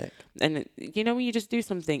something. Sick. And when you just do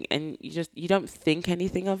something and you don't think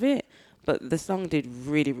anything of it, but the song did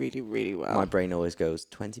really, really, really well. My brain always goes,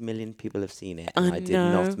 20 million people have seen it, I and I did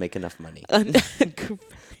not know. make enough money. Correct.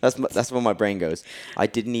 That's where my brain goes. I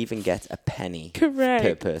didn't even get a penny per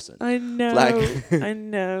Correct. person. I know. Like- I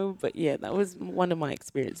know. But yeah, that was one of my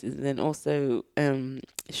experiences. And then also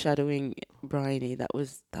shadowing Bryony, that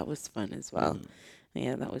was fun as well. Mm.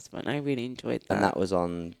 Yeah, that was fun. I really enjoyed that. And that was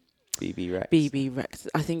on BB Rex. BB Rex.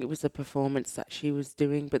 I think it was a performance that she was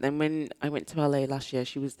doing. But then when I went to LA last year,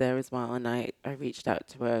 she was there as well. And I reached out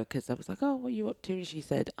to her because I was like, "Oh, what are you up to?" And she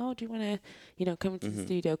said, "Oh, do you want to, come into the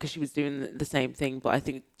studio?" Because she was doing the same thing. But I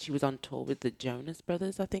think she was on tour with the Jonas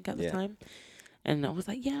Brothers, I think, at the Yeah. time. And I was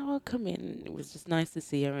like, "Yeah, I'll come in." It was just nice to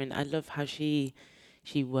see her. And I love how she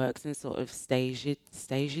works in sort of stages.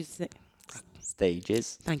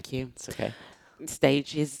 Stages. Thank you. It's okay.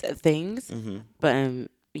 Stages things. Mm-hmm. But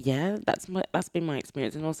yeah, that's been my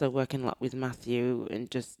experience, and also working a lot with Matthew and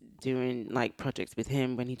just doing like projects with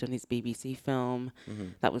him when he done his BBC film. Mm-hmm.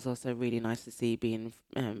 That was also really nice to see, being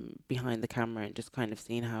behind the camera and just kind of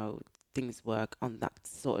seeing how things work on that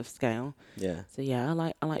sort of scale. Yeah. So yeah,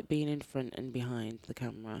 I like being in front and behind the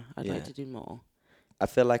camera. I'd Yeah. like to do more. I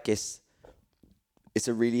feel like it's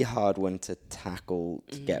a really hard one to tackle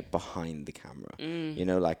to get behind the camera.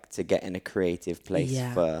 Mm. Like to get in a creative place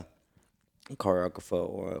Yeah. for choreographer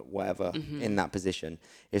or whatever in that position,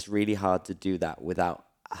 it's really hard to do that without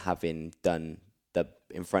having done the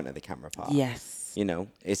in front of the camera part. Yes. You know,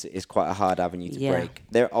 it's quite a hard avenue to Yeah. break.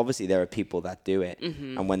 There are people that do it,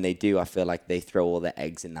 and when they do, I feel like they throw all their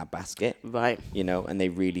eggs in that basket. Right. You know, and they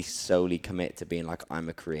really solely commit to being like, I'm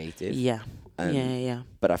a creative. Yeah. And, Yeah.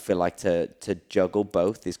 But I feel like to juggle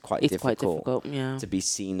both is quite It's difficult. quite difficult. Yeah. To be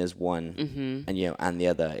seen as one, and and the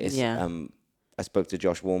other. It's Yeah. I spoke to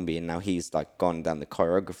Josh Warmby, and now he's like gone down the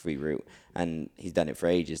choreography route, and he's done it for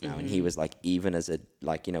ages now. And he was like, even as a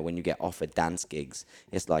when you get offered dance gigs,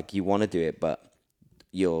 it's like you want to do it, but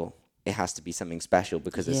it has to be something special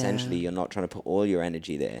because Yeah. essentially you're not trying to put all your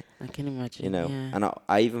energy there. I can imagine. You know, Yeah. and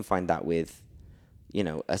I even find that with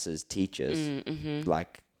us as teachers,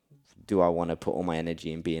 like, do I want to put all my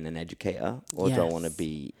energy in being an educator, or do I want to Yes.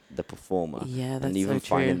 be the performer? Yeah, and that's even so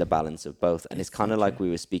finding true. the balance of both. And it's It's kind so of like true.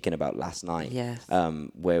 we were speaking about last night, Yes.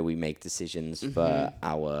 where we make decisions for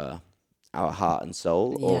our heart and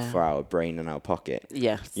soul, or Yeah. for our brain and our pocket.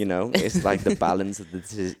 Yes. You know, it's like the balance of the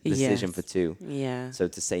decision Yes. for two. Yeah. So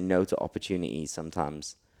to say no to opportunities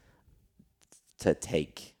sometimes, to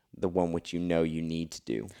take the one which you know you need to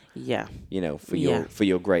do, Yeah. for Yeah.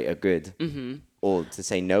 your greater good, or to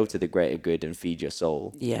say no to the greater good and feed your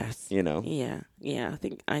soul. Yes. Yeah. Yeah. I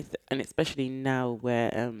think and especially now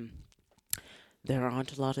where there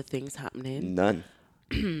aren't a lot of things happening. None.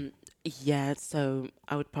 Yeah. So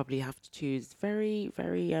I would probably have to choose very,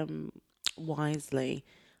 very wisely.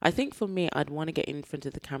 I think for me, I'd want to get in front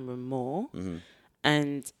of the camera more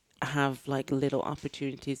and have like little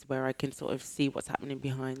opportunities where I can sort of see what's happening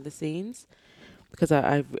behind the scenes, because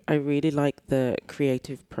I really like the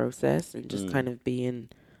creative process and just kind of being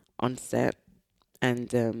on set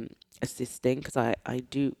and assisting, because I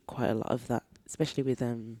do quite a lot of that, especially with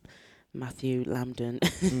Matthew Lambden.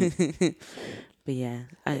 But yeah,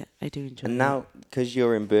 I do enjoy And it. now, because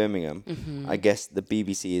you're in Birmingham, I guess the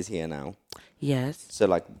BBC is here now. Yes. So,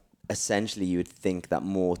 like, essentially, you would think that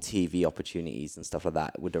more TV opportunities and stuff like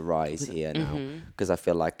that would arise here now. Because I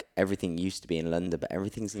feel like everything used to be in London, but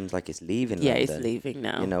everything seems like it's leaving Yeah, London. it's leaving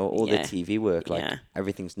now. You know, all the Yeah. TV work, like, Yeah.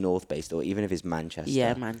 everything's north-based, or even if it's Manchester.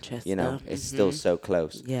 Yeah, Manchester. You know, it's still so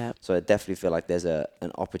close. Yeah. So I definitely feel like there's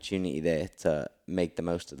an opportunity there to make the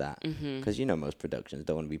most of that. Because, most productions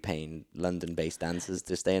don't want to be paying London-based dancers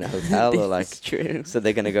to stay in a hotel, or like... This is true. So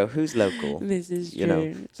they're going to go, who's local? This is You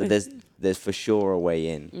know, true. so there's for sure a way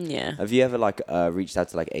in. Yeah. Have you ever reached out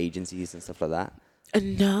to like agencies and stuff like that?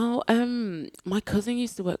 No, my cousin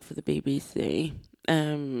used to work for the BBC.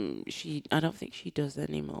 I don't think she does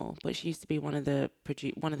anymore, but she used to be one of their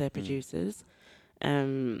producers.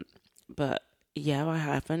 But yeah, I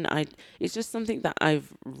haven't. It's just something that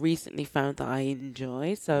I've recently found that I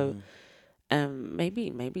enjoy. So, maybe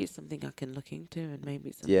it's something I can look into, and maybe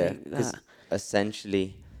it's something Yeah, because that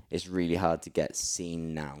essentially it's really hard to get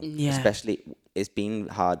seen now. Yeah. Especially, it's been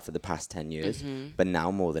hard for the past 10 years, but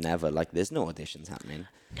now more than ever, like, there's no auditions happening.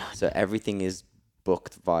 So everything is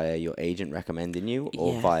booked via your agent recommending you,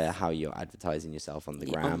 or Yes. via how you're advertising yourself on the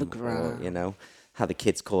Yeah, gram. on the gram. Or, how the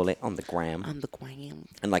kids call it, on the gram. on the gram.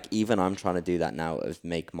 And like, even I'm trying to do that now, of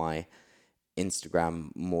make my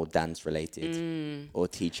Instagram more dance related or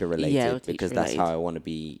teacher related, Yeah, or because teacher that's how related. I want to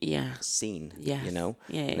be Yeah. seen. Yes. Yeah,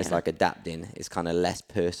 and it's yeah. like adapting. It's kind of less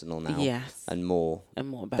personal now, Yes. and more And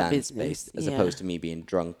more about dance business. based, as Yeah. opposed to me being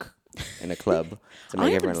drunk in a club to I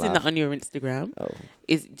make haven't everyone seen laugh. that on your Instagram. Oh,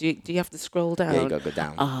 Do you have to scroll down? yeah, you gotta go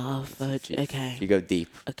down. Oh, fudge. Okay. If you go deep.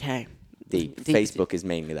 Okay. Deep. Deep. Facebook is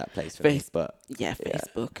mainly that place for me, but Yeah,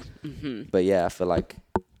 Facebook. but yeah, I feel like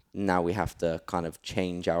now we have to kind of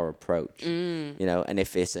change our approach, and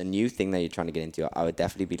if it's a new thing that you're trying to get into, I would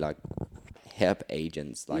definitely be like, hit up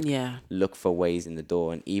agents, like, Yeah. look for ways in the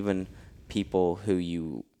door, and even people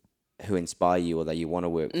who inspire you or that you want to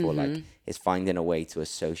work for, like, it's finding a way to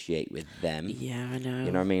associate with them. Yeah, I know.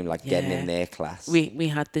 You know what I mean? Like, getting Yeah. in their class. We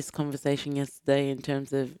had this conversation yesterday in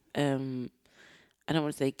terms of I don't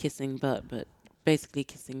want to say kissing butt, but basically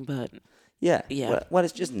kissing butt. Yeah. Yeah. Well,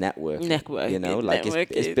 it's just networking. Networking, Like, it's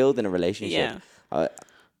networking. building a relationship. Yeah.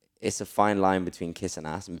 It's a fine line between kissing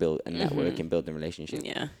ass and networking, building a relationship.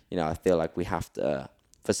 Yeah. I feel like we have to,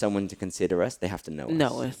 for someone to consider us, they have to know us.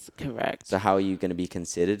 No, it's correct. So how are you going to be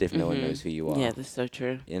considered if no one knows who you are? Yeah, that's so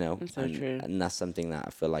true. That's so true. And that's something that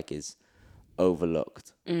I feel like is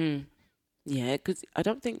overlooked. Yeah, because I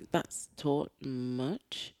don't think that's taught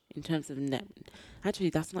much in terms of net. Actually,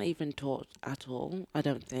 that's not even taught at all, I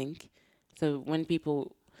don't think. So when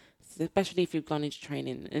people especially if you've gone into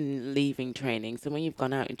training and leaving training. So when you've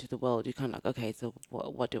gone out into the world, you're kind of like, okay, so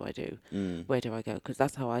what do I do? Where do I go? Because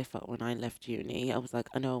that's how I felt when I left uni. I was like,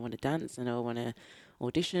 I know I want to dance. I know I want to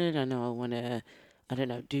audition. I know I want to, I don't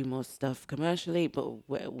know, do more stuff commercially. But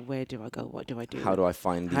where do I go? What do I How do? do I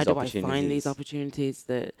find How these do I find these opportunities? opportunities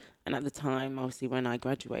that? And at the time, obviously, when I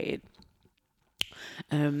graduated,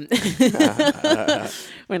 um,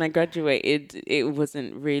 when I graduated, it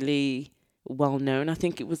wasn't really well known. I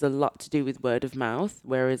think it was a lot to do with word of mouth,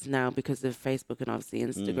 whereas now because of Facebook and obviously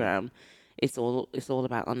Instagram, it's all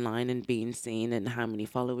about online and being seen and how many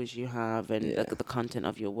followers you have and Yeah. the content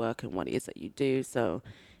of your work and what it is that you do. So,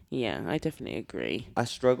 yeah, I definitely agree. I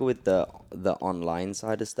struggle with the online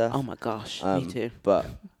side of Oh stuff. my gosh, me too. But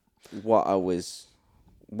what I was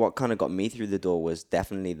what kind of got me through the door was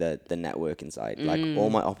definitely the networking side. Like all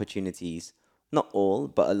my opportunities, not all,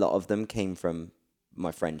 but a lot of them came from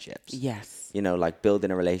my friendships. Yes. You know, like building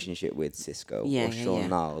a relationship with Cisco Yeah, or yeah, Sean yeah.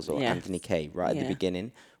 Niles or Yes. Anthony Kay right at the Yeah.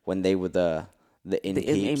 beginning when they were the in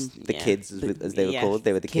peeps, the Yeah. kids as they were Yes. called.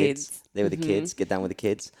 They were the kids. Kids. They were the kids. Get down with the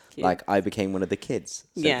kids. Kids. Like I became one of the kids,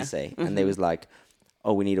 so to Yeah. say. And they was like,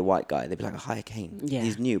 oh, we need a white guy. They'd be like, hi, Kane. Yeah.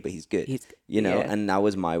 He's new, but he's good. He's You know, yeah. and that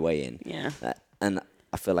was my way in. Yeah. And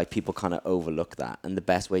I feel like people kind of overlook that. And the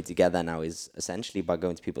best way to get there now is essentially by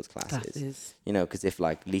going to people's classes. Classes. You know, because if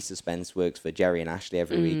like Lisa Spence works for Jerry and Ashley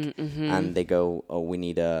every week and they go, oh, we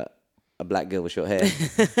need a black girl with short hair,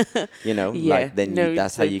 you know, Yeah. like then No,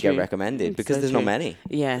 that's it's how so you get true. recommended It's because so there's not true. many.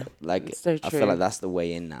 Yeah. Like, It's so I feel like true. that's the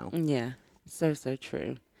way in now. Yeah. So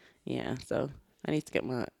true. Yeah. So I need to get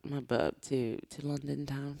my butt up to London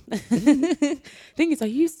town. Thing is, I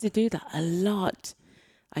used to do that a lot.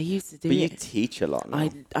 I used to do But you it. teach a lot now.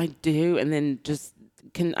 I do, and then just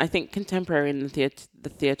I think contemporary in the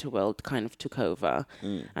theatre world kind of took over,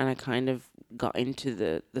 and I kind of got into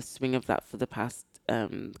the swing of that for the past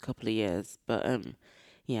couple of years. But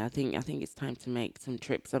yeah, I think it's time to make some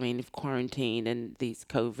trips. I mean, if quarantine and these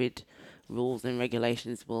COVID rules and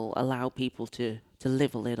regulations will allow people to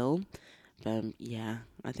live a little, yeah,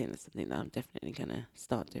 I think that's something that I'm definitely gonna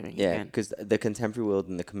start doing Yeah, again. because the contemporary world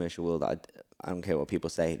and the commercial world, I don't care what people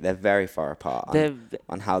say, they're very far apart The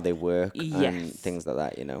on how they work and yes. things like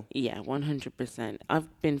that, you know? Yeah, 100%.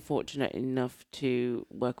 I've been fortunate enough to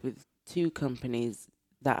work with two companies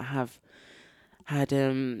that have had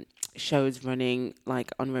shows running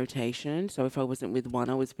like on rotation. So if I wasn't with one,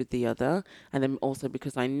 I was with the other. And then also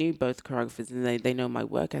because I knew both choreographers and they know my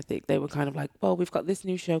work ethic, they were kind of like, well, we've got this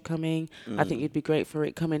new show coming. I think you'd be great for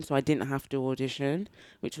it coming. So I didn't have to audition,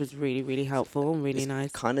 which was really, really helpful and really It's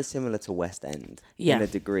nice. kind of similar to West End Yeah. in a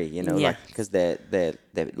degree, you know, Yeah. like because they're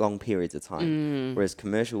long periods of time. Whereas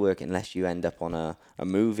commercial work, unless you end up on a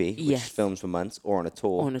movie, which Yes. films for months, or on a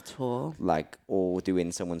tour, On a tour. like, or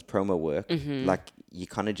doing someone's promo work, like you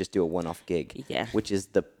kind of just do a one-off gig, Yeah. which is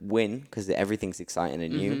the win because everything's exciting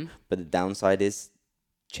and new. But the downside is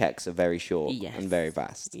checks are very short Yes. and very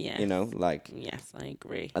vast. Yes. You know, like, Yes, I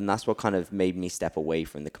agree. and that's what kind of made me step away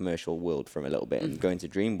from the commercial world for a little bit and go into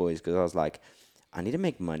Dream Boys because I was like, I need to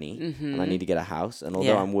make money and I need to get a house. And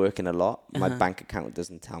although Yeah. I'm working a lot, my bank account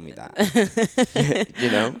doesn't tell me that.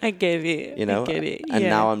 You know? I get it. You know? I get it. And yeah.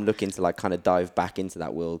 now I'm looking to like kind of dive back into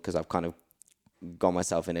that world because I've kind of got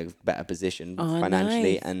myself in a better position Oh,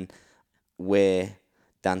 financially nice. and where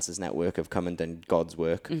Dancers Network have come and done God's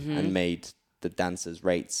work Mm-hmm. and made the dancers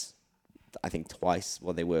rates I think twice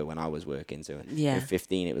what they were when I was working. So Yeah. in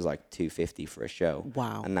 15 it was like 250 for a show.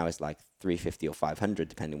 Wow. And now it's like 350 or 500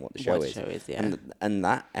 depending what the show What is. show is, yeah. And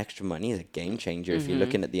that extra money is a game changer if you're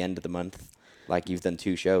looking at the end of the month like you've done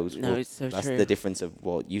 2 shows. No, it's so that's true. the difference of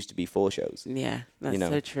what used to be 4 shows. Yeah, that's know.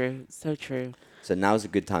 so true. So true. So now's a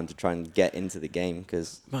good time to try and get into the game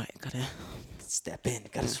because Right, gotta. step in,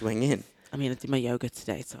 gotta swing in. I mean, I did my yoga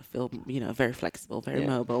today, so I feel, very flexible, very Yeah.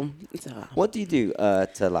 mobile. So, What do you do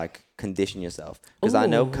to like condition yourself? Because I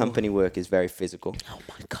know Ooh. company work is very physical oh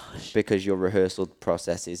my gosh. because your rehearsal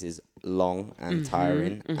processes is long and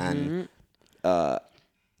tiring. And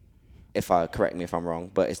correct me if I'm wrong,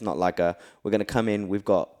 but it's not like we're gonna come in, we've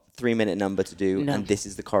got 3-minute number to do, No. and this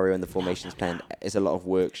is the choreo and the formations planned. It's a lot of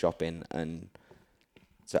workshopping, and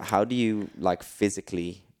so how do you like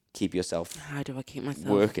physically keep yourself How do I keep myself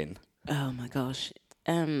working? Oh my gosh.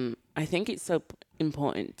 I think it's so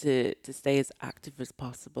important to stay as active as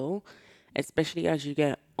possible, especially as you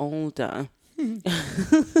get older.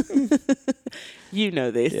 You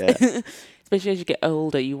know this. Yeah. Especially as you get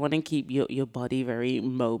older, you want to keep your body very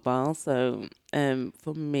mobile. So,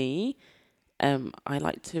 for me, I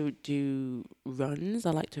like to do runs.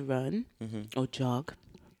 I like to run or jog.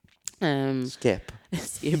 Skip.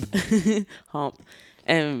 Skip, hop.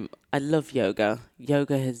 I love yoga.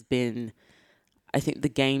 Yoga has been, I think, the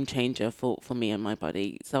game changer for me and my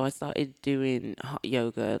body. So I started doing hot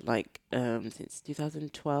yoga since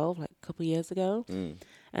 2012, like a couple of years ago.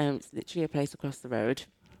 It's literally a place across the road,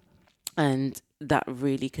 and that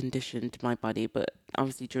really conditioned my body. But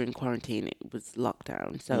obviously during quarantine, it was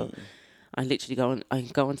lockdown, so I literally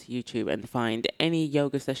go onto YouTube and find any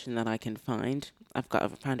yoga session that I can find. I've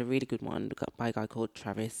found a really good one by a guy called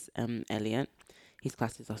Travis Elliott. His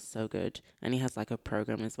classes are so good, and he has like a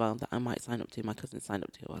program as well that I might sign up to. My cousin signed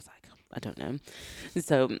up to. I was like, I don't know.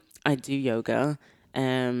 So I do yoga.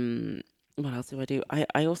 What else do I do?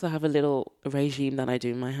 I also have a little regime that I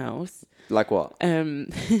do in my house. Like what? I'm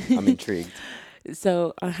intrigued.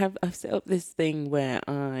 So I've set up this thing where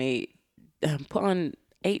I put on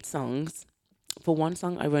 8 songs. For one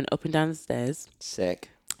song, I run up and down the stairs. Sick.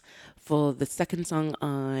 For the second song,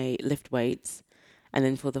 I lift weights. And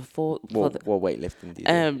then for the fourth... What weightlifting do you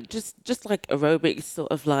do? Just like aerobics,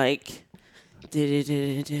 sort of like...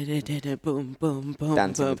 boom, boom, boom,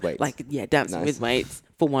 Dancing boom. with weights. Like, yeah, dancing Nice. with weights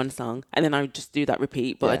for one song. And then I would just do that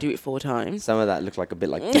repeat, but I do it 4 times. Some of that looked like a bit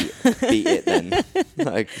like beat it then.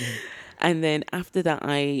 Like... And then after that,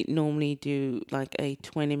 I normally do like a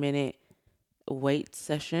 20-minute weight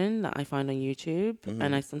session that I find on YouTube.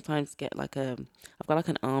 And I sometimes get I've got like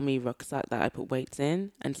an army rucksack that I put weights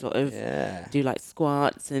in and sort of do like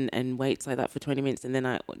squats and weights like that for 20 minutes. And then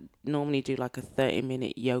I normally do like a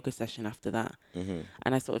 30-minute yoga session after that.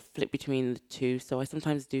 And I sort of flip between the two. So I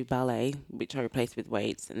sometimes do ballet, which I replace with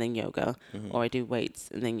weights and then yoga, or I do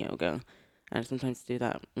weights and then yoga. And I sometimes do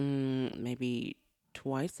that maybe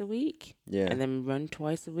twice a week, and then run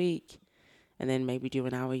twice a week, and then maybe do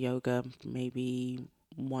an hour yoga maybe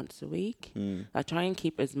once a week. I try and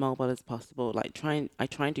keep as mobile as possible. I try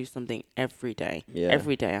and do something every day.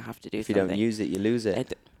 Every day I have to do something. If you don't use it, you lose it.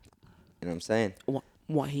 You know what I'm saying?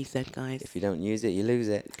 What he said, guys. If you don't use it, you lose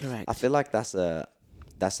it. Correct. I feel like that's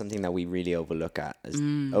something that we really overlook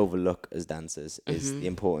as dancers is the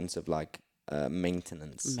importance of like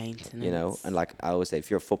maintenance. You know, and like I always say,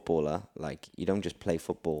 if you're a footballer, like you don't just play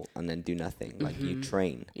football and then do nothing. Like you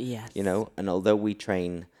train. Yes. You know, and although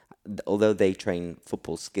they train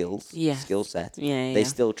football skills, skill set, they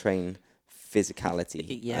still train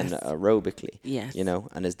physicality and aerobically. Yes. You know,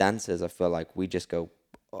 and as dancers, I feel like we just go,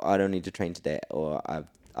 I don't need to train today, or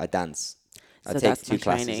I dance. I take 2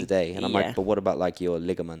 classes a day, and I'm like, but what about like your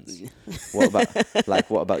ligaments? what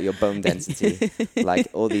about your bone density? Like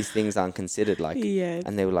all these things aren't considered. Like,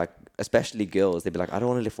 and they were like, especially girls, they'd be like, I don't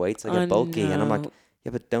want to lift weights, I get bulky, and I'm like,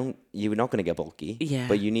 yeah, but you're not going to get bulky.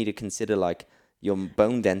 But you need to consider like your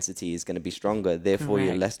bone density is going to be stronger, therefore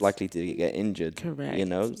you're less likely to get injured. Correct. You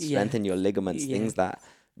know, strengthen your ligaments, things that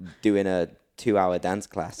doing a 2-hour dance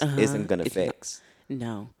class isn't going to fix.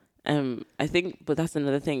 No. I think, but that's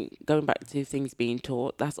another thing, going back to things being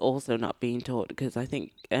taught, that's also not being taught, because I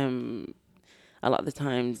think a lot of the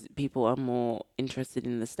times people are more interested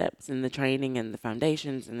in the steps and the training and the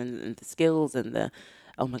foundations and then the skills and the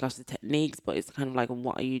techniques, but it's kind of like,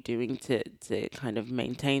 what are you doing to kind of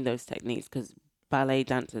maintain those techniques? Because ballet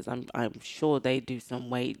dancers, I'm sure they do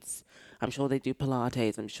some weights, I'm sure they do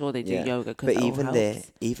Pilates, I'm sure they do yoga. But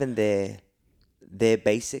even their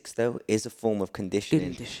basics though is a form of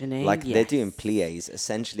conditioning. Like they're doing pliés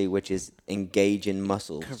essentially, which is engaging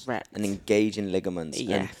muscles. Correct. And engaging ligaments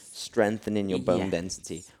and strengthening your bone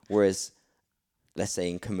density. Whereas, let's say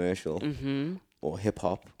in commercial or hip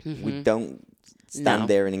hop, we don't stand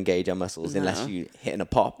there and engage our muscles unless you're hitting a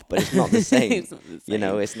pop, but it's not the same. It's not the same. You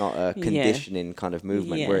know, it's not a conditioning kind of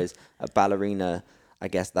movement. Whereas a ballerina, I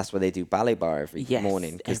guess that's why they do ballet bar every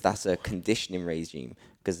morning, because that's a conditioning regime.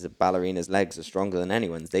 Because the ballerina's legs are stronger than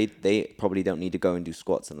anyone's. They probably don't need to go and do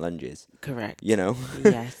squats and lunges. Correct. You know.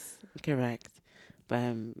 Yes, correct. But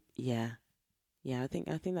I think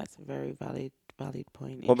that's a very valid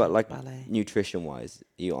point. What about like ballet? Nutrition wise?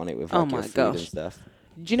 Are you on it with like your food and stuff?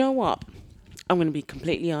 Do you know what? I'm going to be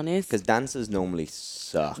completely honest. Because dancers normally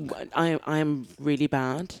suck. I'm really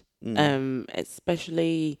bad.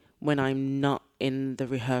 Especially when I'm not in the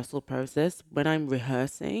rehearsal process. When I'm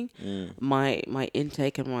rehearsing, my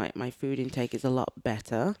intake and my food intake is a lot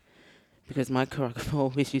better, because my choreographer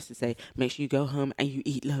always used to say, make sure you go home and you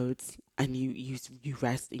eat loads and you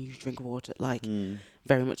rest and you drink water, like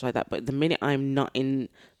very much like that. But the minute I'm not in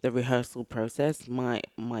the rehearsal process, my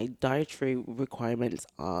dietary requirements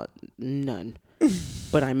are none.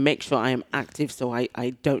 But I make sure I am active, so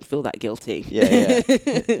I don't feel that guilty.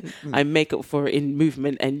 I make up for it in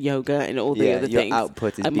movement and yoga and all the other things. Your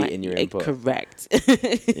output is beating your input. Correct.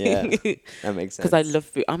 That makes sense. Because I love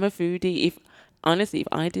food. I'm a foodie. If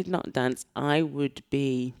I did not dance, I would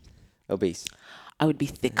be obese. I would be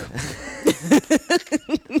thick.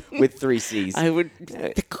 With 3 C's. I would be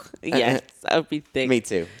thick. Yes, I would be thick. Me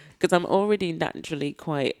too. Because I'm already naturally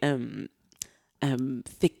quite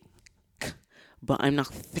thick, but I'm not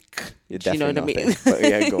thick. You're Do you know what I definitely mean? not thick, but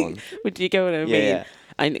yeah, go on. But do you get what I Yeah, mean?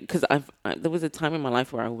 yeah. Because there was a time in my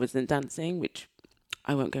life where I wasn't dancing, which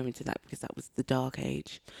I won't go into that because that was the dark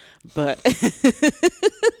age. But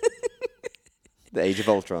The Age of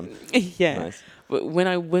Ultron. yeah, Nice. but when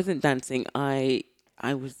I wasn't dancing, I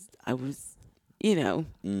was, I was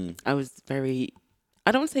very,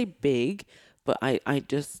 I don't say big, but I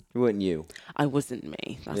just, It wasn't you. I wasn't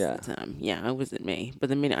me. That's Yeah. the term. Yeah, I wasn't me. But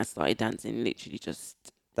the minute I started dancing, literally just.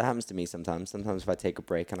 That happens to me sometimes. Sometimes if I take a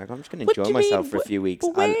break and I go, I'm just going to What do enjoy you myself mean? for a few weeks.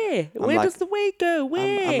 But where? I'm Where like, does the weight go?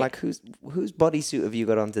 Where? I'm like, whose bodysuit have you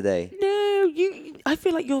got on today? No, I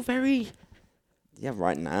feel like you're very. Yeah,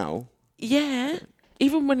 right now. Yeah.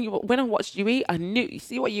 Even when I watched you eat, I knew. You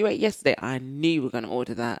see what you ate yesterday? I knew you were going to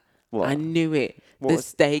order that. What? I knew it. What The was-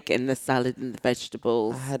 steak and the salad and the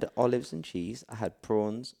vegetables. I had olives and cheese. I had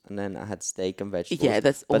prawns, and then I had steak and vegetables. Yeah,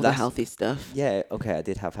 that's But all the healthy stuff. Yeah, okay, I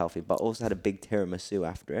did have healthy, but I also had a big tiramisu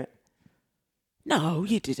after it. No,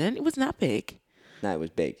 you didn't. It wasn't that big. No, it was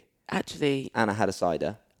big, Actually, and I had a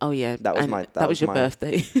cider. oh yeah. That was and my- that was your my-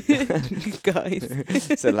 birthday.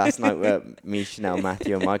 Guys. So last night, me, Chanel,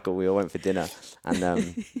 Matthew, and Michael, we all went for dinner,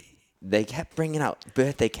 and they kept bringing out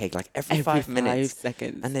birthday cake like every 5 minutes. 5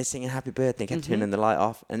 seconds. And they're singing happy birthday, kept turning the light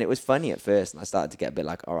off. And it was funny at first. And I started to get a bit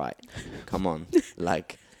like, all right, come on.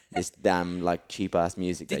 Like, this damn, like, cheap-ass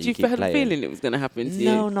music that Did you you keep have a playing. feeling it was going to happen to you?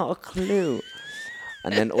 No, not a clue.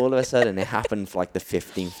 And then all of a sudden, it happened for like the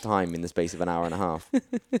 15th time in the space of an hour and a half.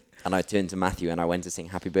 And I turned to Matthew and I went to sing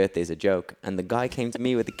happy birthday as a joke. And the guy came to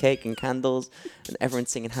me with the cake and candles and everyone's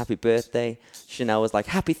singing happy birthday. Chanel was like,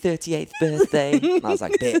 happy 38th birthday. And I was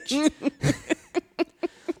like, bitch.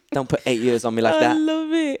 Don't put 8 years on me like I that.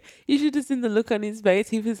 love it. You should have seen the look on his face.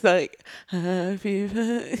 He was like, happy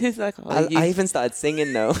birthday. He's like, oh, I even started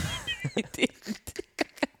singing though. you did.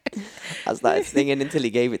 I started singing until he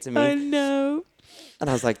gave it to I me. know. And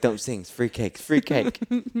I was like, don't sing, it's free cake, it's free cake.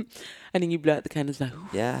 And then you blew out the candles like, ooh.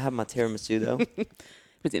 Yeah, I had my tiramisu though.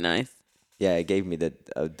 Was it nice? Yeah, it gave me the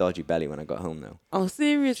dodgy belly when I got home though. Oh,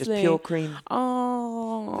 seriously? Just pure cream.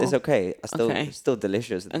 Oh. It's okay. Okay. It's still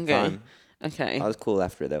delicious at the Okay. time. Okay. I was cool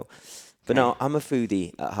after it though. But no, I'm a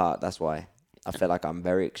foodie at heart. That's why. I feel like I'm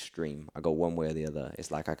very extreme. I go one way or the other. It's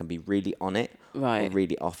like I can be really on it or Right.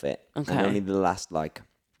 really off it. Okay. And only the last like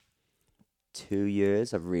 2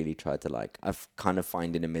 years, I've really tried to like, I've kind of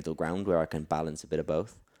finding a middle ground where I can balance a bit of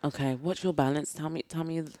both. Okay. What's your balance? Tell me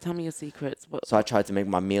your secrets. What? So I try to make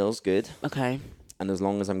my meals good. Okay. And as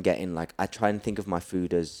long as I'm getting like, I try and think of my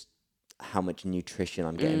food as how much nutrition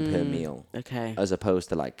I'm getting per meal, Okay. as opposed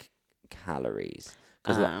to like calories.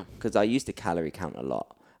 Because I used to calorie count a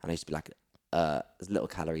lot, and I used to be like, as little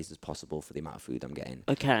calories as possible for the amount of food I'm getting.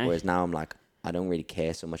 Okay. Whereas now I'm like, I don't really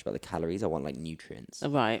care so much about the calories. I want like nutrients.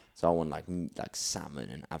 Right. So I want like salmon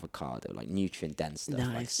and avocado, like nutrient dense stuff, like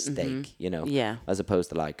Nice. steak, you know, Yeah. as opposed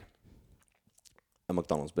to like a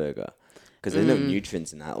McDonald's burger, because there's no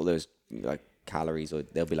nutrients in that. All those like calories, or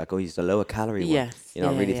they'll be like, oh, it's a lower calorie one. Yes. You know,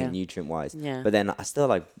 I Yeah, really yeah. think nutrient wise. Yeah. But then I still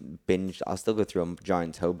like binge. I'll still go through a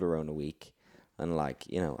giant Toblerone a week. And like,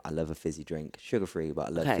 you know, I love a fizzy drink, sugar free, but I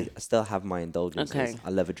love. Okay. I still have my indulgences. Okay. I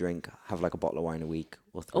love a drink. Have like a bottle of wine a week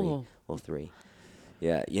or three Oh. or three.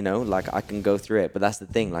 Yeah, you know, like I can go through it. But that's the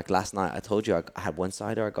thing. Like last night, I told you I had one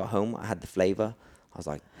cider. I got home. I had the flavor. I was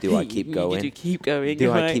like, do I keep going? You do keep going.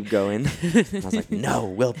 Do I right. keep going? And I was like, no,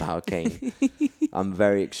 willpower king. I'm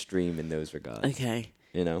very extreme in those regards. Okay.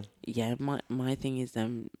 You know? Yeah. My thing is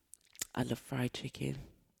I love fried chicken.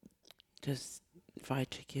 Just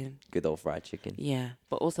fried chicken. Good old fried chicken. Yeah.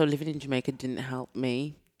 But also living in Jamaica didn't help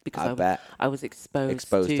me because I bet. I was exposed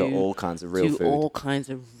To all kinds of real to food. all kinds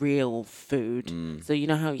of real food. Mm. So you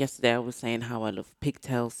know how yesterday I was saying how I love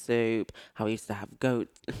pigtail soup, how I used to have goat,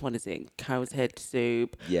 what is it, cow's head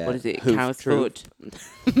soup, Yeah. what is it, Hoof cow's troop.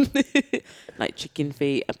 foot, like chicken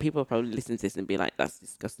feet. And people probably listen to this and be like, that's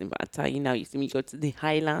disgusting. But I tell you now, you see me go to the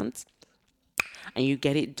Highlands and you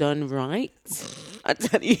get it done right. I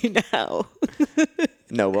tell you now.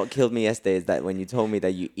 No, what killed me yesterday is that when you told me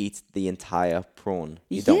that you eat the entire prawn.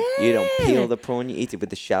 You don't peel the prawn, you eat it with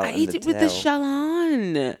the shell I and eat the it with the tail. shell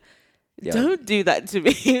on. Yeah. Don't do that to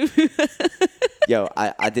me. Yo,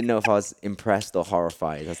 I didn't know if I was impressed or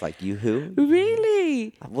horrified. I was like, you who?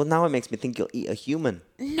 Really? Well, now it makes me think you'll eat a human.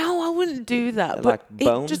 No, I wouldn't do that. Like But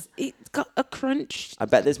bone? it's got a crunch. I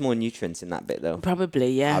bet there's more nutrients in that bit, though.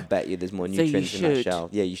 Probably, yeah. I bet you there's more So you nutrients in that should. shell.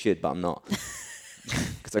 Yeah, you should, but I'm not.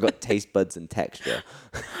 Because I got taste buds and texture.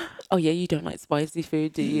 Oh yeah, you don't like spicy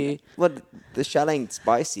food, do you? Well, the shell ain't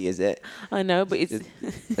spicy, is it? I know, but it's.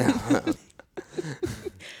 It-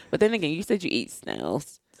 But then again, you said you eat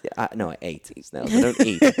snails. no, I ate snails. I don't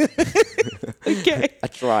eat. Okay. I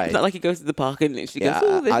It's tried. not like he goes to the park and literally Yeah,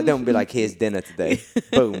 goes, oh, I don't be like, here's dinner today.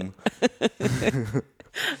 Boom.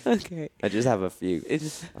 okay. I just have a few.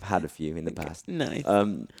 It's I've had a few in the past. nice.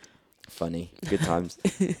 Funny. Good times.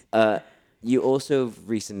 You also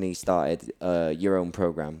recently started your own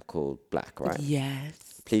program called Black, right? Yes.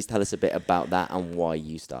 Please tell us a bit about that and why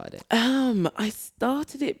you started it. I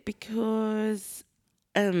started it because,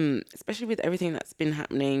 especially with everything that's been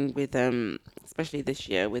happening with, especially this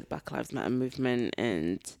year with Black Lives Matter movement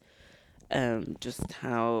and, just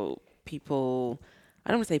how people,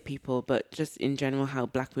 I don't want to say people, but just in general, how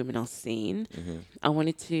Black women are seen. I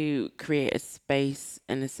wanted to create a space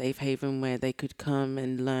and a safe haven where they could come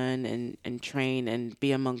and learn and train and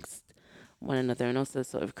be amongst one another, and also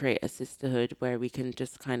sort of create a sisterhood where we can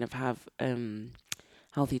just kind of have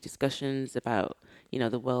healthy discussions about,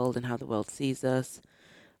 the world and how the world sees us.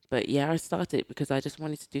 But yeah, I started because I just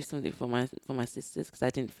wanted to do something for my sisters, because I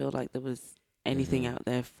didn't feel like there was anything out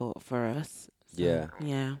there for us. So, Yeah.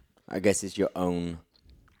 yeah. I guess it's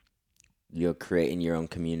you're creating your own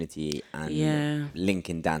community and Yeah.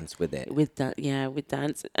 linking dance with it. With that, yeah, with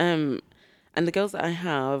dance. And the girls that I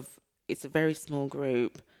have, it's a very small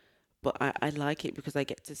group, but I like it because I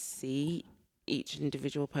get to see each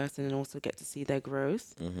individual person and also get to see their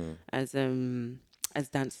growth as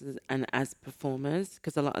dancers and as performers,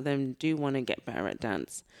 because a lot of them do want to get better at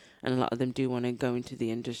dance, and a lot of them do want to go into the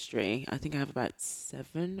industry. I think I have about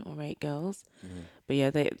 7 or 8 girls, but yeah,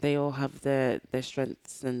 they all have their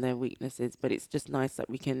strengths and their weaknesses. But it's just nice that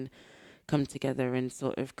we can come together and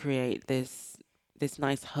sort of create this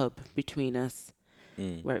nice hub between us,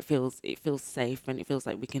 where it feels safe, and it feels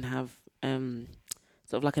like we can have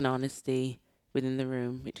sort of like an honesty within the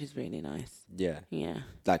room, which is really nice. Yeah. Yeah.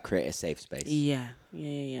 Like create a safe space. Yeah.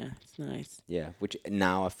 It's nice. Yeah. Which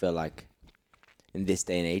now I feel like in this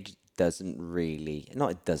day and age doesn't really,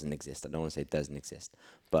 not it doesn't exist. I don't want to say it doesn't exist,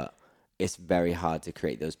 but it's very hard to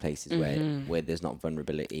create those places where there's not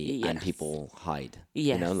vulnerability and Yes. people hide.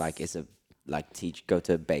 Yes. Like it's go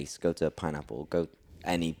to base, go to Pineapple, go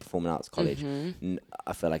any performing arts college.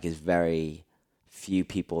 I feel like it's very few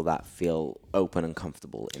people that feel open and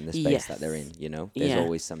comfortable in the space that they're in. There's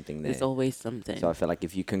always something there. There's always something. So I feel like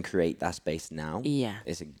if you can create that space now, Yeah.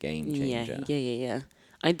 it's a game changer. Yeah.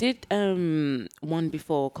 I did one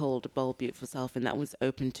before called Bold Beautiful Self, and that was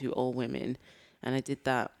open to all women. And I did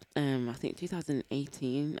that I think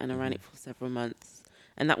 2018, and I ran it for several months.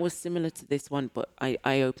 And that was similar to this one, but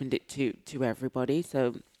I opened it to everybody,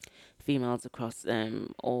 so females across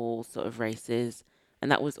all sort of races.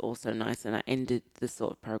 And that was also nice. And I ended the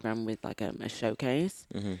sort of program with like a showcase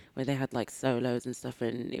where they had like solos and stuff,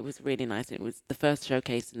 and it was really nice. It was the first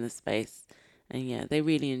showcase in the space, and yeah, they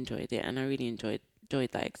really enjoyed it, and I really enjoyed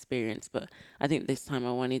that experience. But I think this time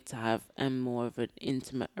I wanted to have more of an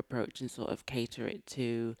intimate approach and sort of cater it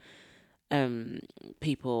to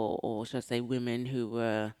people, or should I say women, who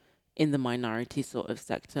were in the minority sort of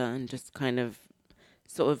sector, and just kind of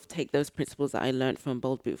sort of take those principles that I learned from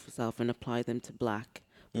Bold Beautiful Self and apply them to Black,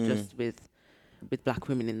 just with Black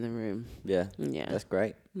women in the room. Yeah. Yeah. That's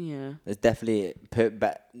great. Yeah. There's definitely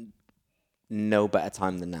no better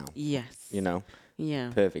time than now. Yes.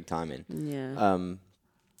 Yeah. Perfect timing. Yeah.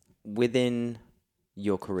 Within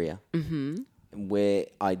your career, where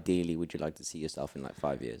ideally would you like to see yourself in like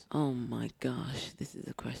 5 years? Oh my gosh, this is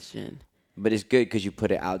a question. But it's good because you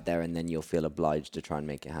put it out there and then you'll feel obliged to try and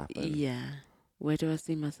make it happen. Yeah. Where do I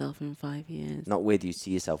see myself in 5 years? Not where do you see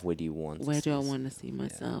yourself, where do you want Where to do I see want to see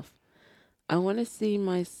myself? I want to see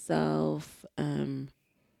myself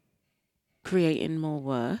creating more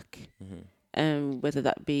work, whether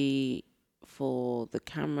that be for the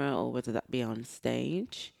camera or whether that be on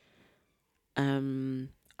stage.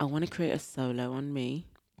 I want to create a solo on me.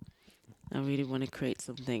 I really want to create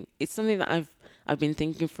something. It's something that I've been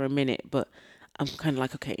thinking for a minute, but I'm kind of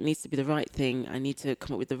like, okay, it needs to be the right thing. I need to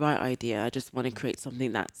come up with the right idea. I just want to create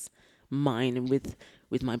something that's mine, and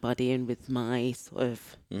with my body and with my sort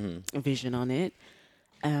of vision on it.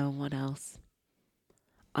 What else?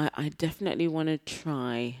 I definitely want to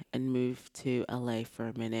try and move to LA for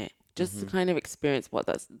a minute, just to kind of experience what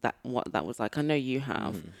that was like. I know you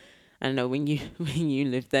have. I know when you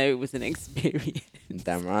lived there, it was an experience.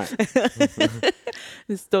 Damn right.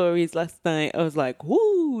 The stories last night, I was like,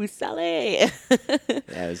 "Woo, Sally!" Yeah,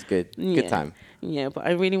 it was good. Good time. Yeah, but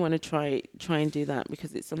I really want to try and do that,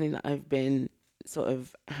 because it's something that I've been sort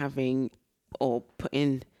of having or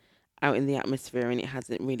putting out in the atmosphere, and it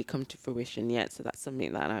hasn't really come to fruition yet. So that's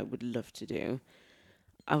something that I would love to do.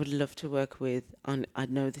 I would love to work with. I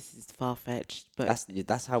know this is far fetched, but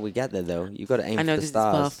That's how we get there, though. You got to aim I for know the this is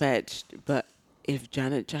far stars. fetched. But if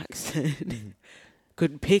Janet Jackson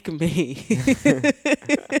could pick me,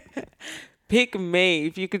 pick me.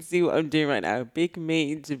 If you could see what I'm doing right now, pick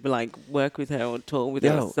me to like work with her or tour with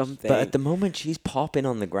her or something. But at the moment, she's popping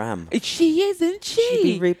on the gram. She is, isn't she?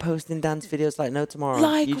 She'd be reposting dance videos like no tomorrow.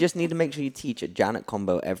 Like- you just need to make sure you teach a Janet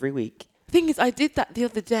combo every week. Thing is, I did that the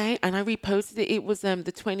other day and I reposted it. It was the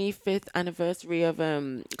 25th anniversary of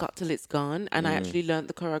Got Till It's Gone, and I actually learnt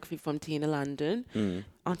the choreography from Tina Landon.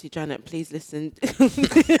 Auntie Janet, please listen.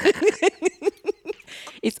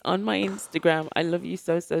 It's on my Instagram. I love you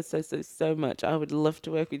so much. I would love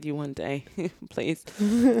to work with you one day. Please.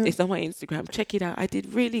 It's on my Instagram. Check it out. I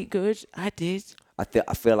did really good. I did.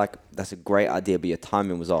 I feel like that's a great idea, but your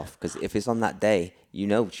timing was off. Because if it's on that day,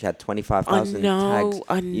 she had 25,000 tags.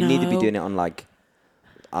 I know. You need to be doing it on like,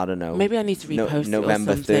 I don't know. Maybe I need to repost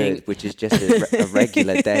November it or something. 3rd, which is just a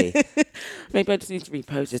regular day. Maybe I just need to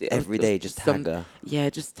repost Just it. every day, just tag her. Yeah,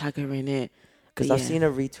 just tag her in it. Because But I've seen her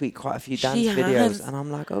retweet quite a few dance She videos, has. and I'm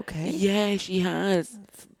like, okay. Yeah, she has.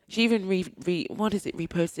 She even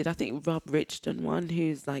reposted. I think Rob Rich done one,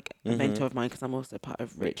 who's like a mentor of mine because I'm also part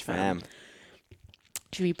of Rich Fam.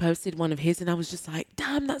 She reposted one of his, and I was just like,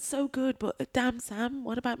 "Damn, that's so good!" But damn, Sam,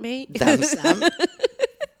 what about me? Damn, Sam.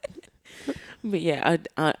 But yeah,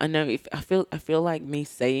 I know. If I feel like me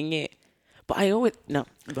saying it, but I always no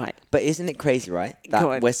right. But isn't it crazy, right? Go That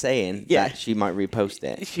on. we're saying that she might repost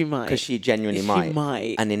it. She might. Because she genuinely might.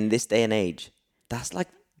 might. And in this day and age, that's like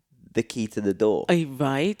the key to the door. Are you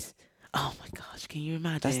right? Oh my gosh, can you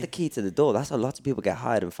imagine? That's the key to the door. That's how lots of people get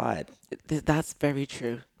hired and fired. That's very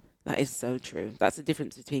true. That is so true. That's the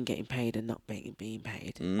difference between getting paid and not being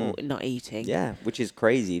paid or not eating. Yeah, which is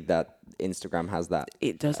crazy that Instagram has that.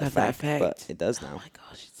 It does have that effect. But it does Oh now. my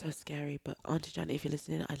gosh, it's so scary. But Auntie Janet, if you're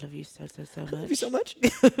listening, I love you so much. Thank you so much.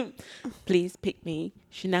 Please pick me,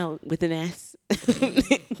 Shanelle with an S,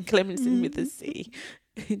 Clemenson with a C.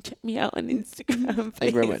 Check me out on Instagram.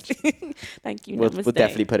 Thank you very much. Thank you. We'll Namaste.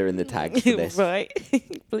 definitely put her in the tags for this. Right.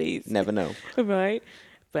 Please. Never know. Right.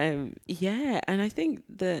 But yeah, and I think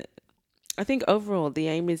overall the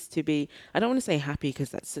aim is to be, I don't want to say happy because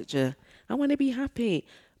that's I want to be happy,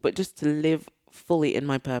 but just to live fully in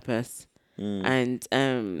my purpose. And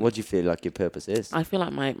What do you feel like your purpose is? I feel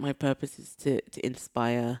like my purpose is to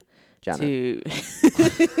inspire, Janet. to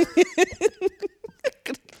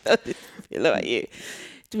look at you,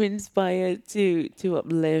 to inspire, to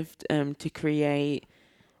uplift, to create,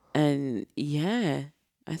 and yeah.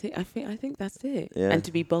 I think that's it. Yeah. And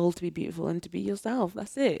to be bold, to be beautiful, and to be yourself.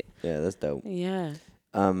 That's it. Yeah, that's dope. Yeah.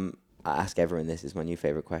 I ask everyone this is my new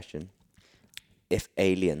favorite question. If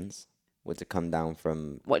aliens were to come down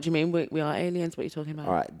from, What do you mean? We are aliens? What are you talking about?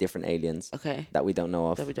 all right, different aliens Okay. that we don't know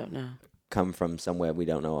of, That we don't know. come from somewhere we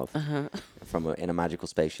don't know of, in a magical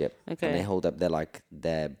spaceship, Okay. and they hold up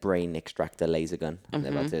their brain extractor laser gun, and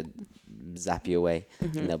they're about to zap you away,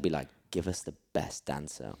 and they'll be like, "Give us the best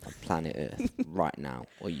dancer on planet Earth right now,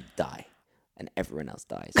 or you die," and everyone else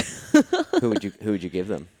dies. Who would you give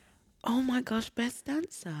them? Oh my gosh, best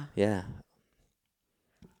dancer. Yeah.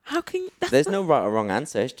 How can There's no right or wrong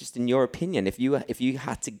answer. It's just in your opinion. If you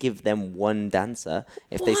had to give them one dancer,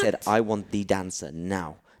 if they said, What? "I want the dancer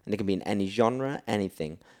now," and it can be in any genre,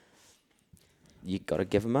 anything, you gotta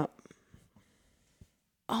give them up.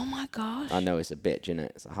 Oh my gosh. I know it's a bitch, innit?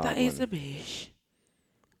 It's a hard That one. is a bitch.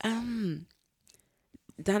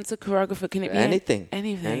 Dancer, choreographer, can it be Anything.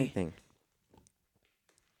 Anything. Anything.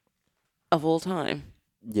 Of all time?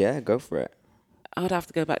 Yeah, go for it. I would have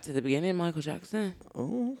to go back to the beginning, Michael Jackson.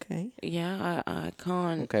 Oh, okay. Yeah, I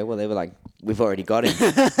can't. Okay, well, they were like, "We've already got him."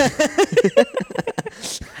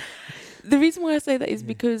 The reason why I say that is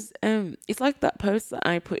because it's like that post that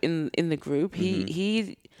I put in the group.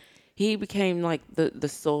 He became like the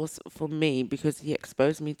source for me because he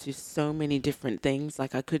exposed me to so many different things.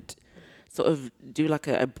 Like I could sort of do like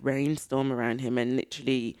a brainstorm around him and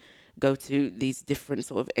literally go to these different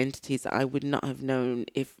sort of entities that I would not have known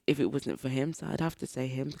if it wasn't for him. So I'd have to say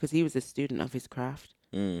him because he was a student of his craft.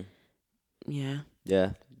 Yeah.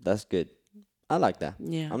 Yeah, that's good. I like that.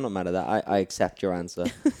 Yeah. I'm not mad at that. I accept your answer.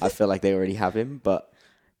 I feel like they already have him, but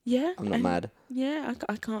Yeah. I'm not mad. Yeah,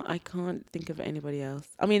 I can't think of anybody else.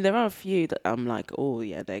 I mean, there are a few that I'm like, oh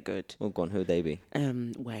yeah, they're good. Well, go on, who would they be?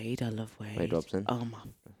 Wade, I love Wade. Wade Robson. Oh my.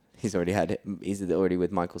 He's already had it. He's already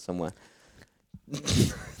with Michael somewhere.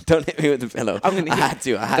 Don't hit me with the pillow. I had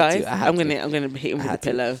to. I'm gonna hit him with the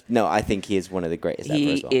pillow. No, I think he is one of the greatest ever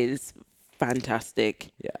He as well. is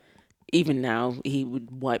fantastic. Yeah. even now, he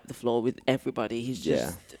would wipe the floor with everybody. He's Yeah.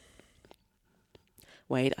 just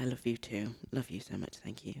Wade. I love you too. Love you so much.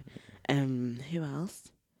 Thank you. Who else?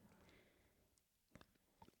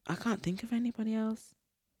 I can't think of anybody else.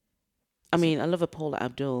 I mean, I love a Paula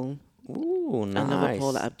Abdul. Ooh, nice. I love a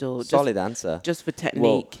Paula Abdul. Solid answer. Just for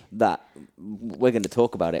technique. Well, we're going to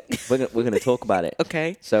talk about it. We're going to talk about it.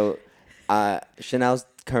 Okay. So, Chanel's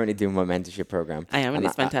currently doing my mentorship program. I am, and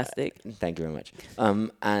it's fantastic. Thank you very much.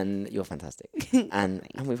 And you're fantastic. and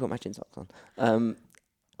we've got matching socks on.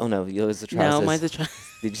 Oh no, yours are trousers. No, mine's a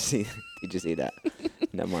trousers. Did you see that?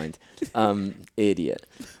 Never mind. Idiot.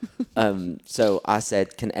 So I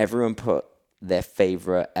said, can everyone put their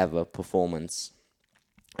favorite ever performance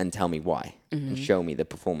and tell me why, and show me the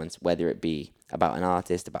performance, whether it be about an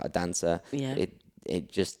artist, about a dancer. Yeah.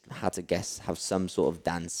 It just had to have some sort of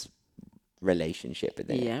dance relationship in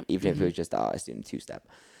it, Yeah. even if it was just the artist doing two-step.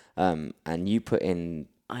 And you put in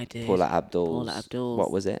I did. Paula Abdul's. Paula Abdul's. What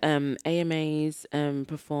was it? AMA's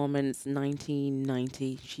performance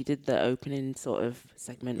 1990. She did the opening sort of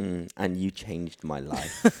segment. And you changed my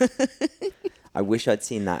life. I wish I'd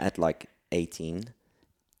seen that at like 18.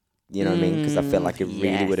 You know what I mean? Because I feel like it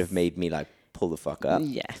really would have made me like pull the fuck up.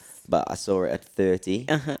 Yes. But I saw it at 30,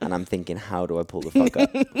 and I'm thinking, how do I pull the fuck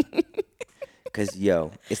up? Because,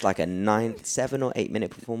 it's like a 7 or 8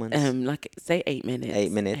 minute performance. Like say 8 minutes.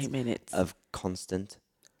 8 minutes. 8 minutes Of constant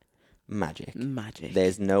magic. Magic.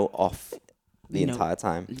 There's no off the entire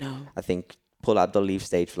time. No. I think Paula Abdul leaves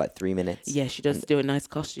stage for like 3 minutes. Yeah, she does do a nice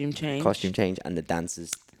costume change. And the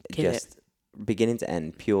dancers Kill just beginning to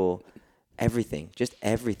end, pure everything, just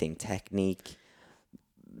everything, technique,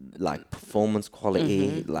 like performance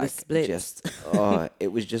quality, like the splits. just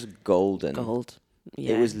it was just golden. Gold.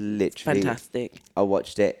 Yeah. It was literally fantastic. I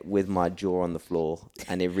watched it with my jaw on the floor,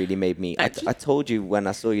 and it really made me. I told you when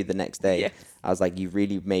I saw you the next day, Yes. I was like, you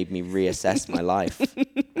really made me reassess my life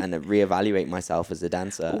and reevaluate myself as a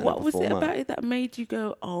dancer. And What a was it performer. about it that made you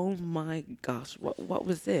go, oh my gosh, what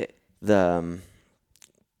was it?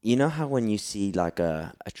 You know how when you see like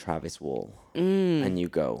a Travis Wall and you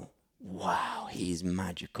go, wow, he's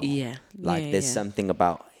magical. Yeah. Like there's something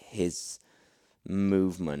about his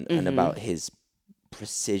movement and about his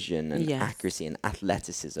precision and accuracy and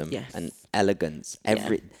athleticism and elegance,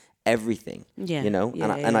 everything. Yeah. You know?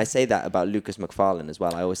 Yeah, and I say that about Lucas McFarlane as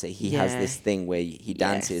well. I always say he has Yeah. this thing where he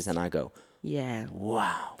dances and I go, Yeah.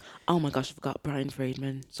 wow. Oh my gosh, I forgot Brian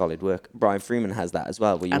Friedman. Solid work. Brian Freeman has that as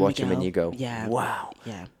well, where you And watch him and Miguel. you go, Yeah. wow.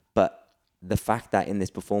 Yeah. But the fact that in this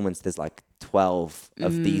performance there's like 12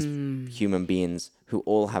 of these human beings who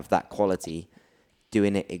all have that quality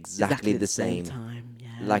doing it exactly the same time.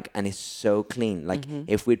 Yeah. like, and it's so clean. Like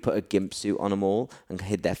if we'd put a gimp suit on them all and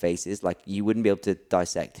hid their faces, like you wouldn't be able to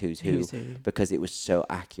dissect who's who because it was so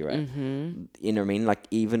accurate. You know what I mean? Like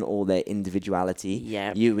even all their individuality,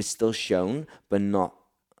 you was still shown, but not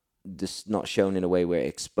shown in a way where it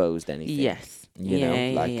exposed anything. Yes. You know,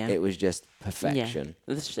 it was just perfection.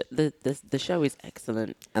 Yeah. The show is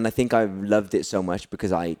excellent. And I think I loved it so much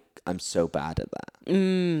because I'm so bad at that.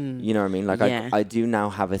 You know what I mean? Like I do now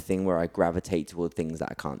have a thing where I gravitate toward things that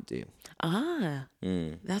I can't do.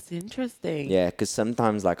 That's interesting. Yeah, because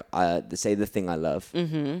sometimes like say the thing I love,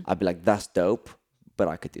 I'd be like, that's dope, but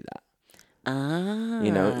I could do that.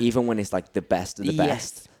 You know, even when it's like the best of the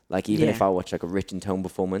best. Like even if I watch like a Rich and Tone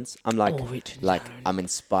performance, I'm like, I'm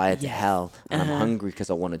inspired to hell and I'm hungry because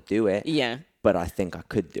I want to do it. Yeah. But I think I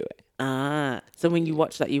could do it. So when you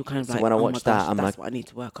watch that, you kind of So like, when I oh watch my that, gosh, I'm that's like, what I need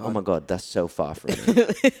to work on. Oh my God, that's so far from me.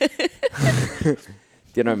 Do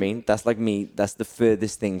you know what I mean? That's like me. That's the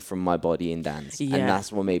furthest thing from my body in dance. And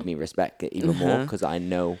that's what made me respect it even more because I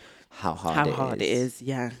know how hard it is.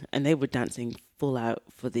 Yeah. And they were dancing full out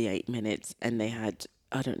for the 8 minutes and they had,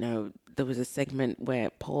 I don't know, there was a segment where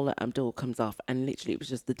Paula Abdul comes off and literally it was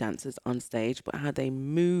just the dancers on stage, but how they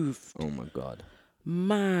moved. Oh my God.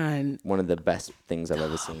 Man. One of the best things I've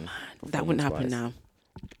ever seen. That wouldn't happen now.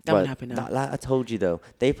 That wouldn't happen now. Like I told you though,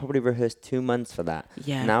 they probably rehearsed 2 months for that.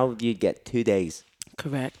 Yeah. Now you get 2 days.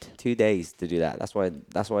 Correct. 2 days to do that.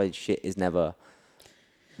 That's why shit is never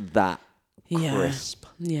that crisp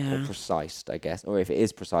or precise, I guess. Or if it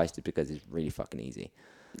is precise, it's because it's really fucking easy.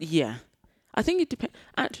 Yeah. I think it depends.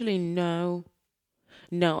 Actually, no.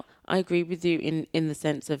 No, I agree with you in the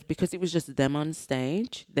sense of because it was just them on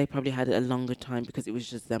stage, they probably had a longer time because it was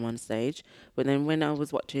just them on stage. But then when I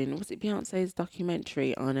was watching, was it Beyonce's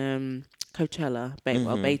documentary on Coachella?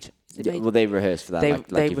 Well, they rehearsed for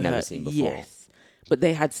that like you've never seen before. Yes. But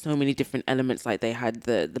they had so many different elements. Like they had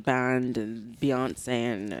the band and Beyonce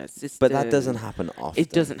and sister. But that doesn't happen often.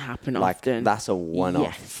 It doesn't happen like, often. That's a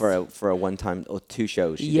one-off Yes. for a one-time or 2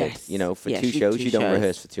 shows she Yes. did. You know, for Yeah, 2 she did shows, 2 you don't shows.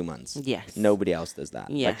 rehearse for 2 months. Yes. Nobody else does that.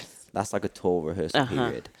 Yes. Like, that's like a tour rehearsal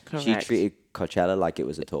period. She Correct. treated Coachella like it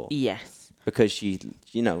was a tour. Yes. Because she,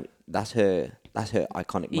 you know, that's her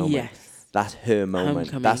iconic moment. Yes. That's her moment.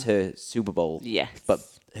 Homecoming. That's her Super Bowl. Yes. But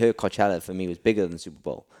her Coachella for me was bigger than Super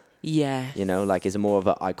Bowl. Yeah. You know, like it's more of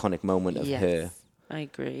an iconic moment of her. I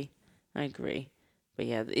agree. But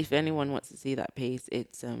yeah, if anyone wants to see that piece,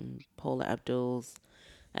 it's Paula Abdul's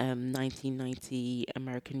 1990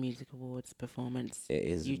 American Music Awards performance. It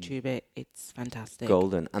is YouTube it. It's fantastic.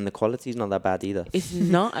 golden, and the quality's not that bad either. It's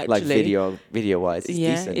not actually. Like video wise, it's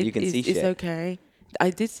decent. You can see shit. It's okay. I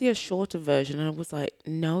did see a shorter version, and I was like,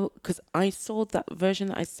 no, because I saw that version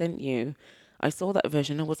that I sent you. I saw that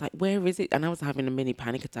version. I was like, where is it? And I was having a mini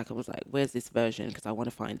panic attack. I was like, where's this version? Because I want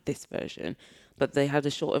to find this version. But they had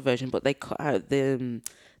a shorter version, but they cut out the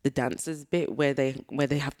dancers bit where they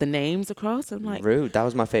have the names across. I'm like, rude. That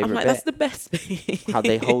was my favorite I'm like, bit. that's the best bit. How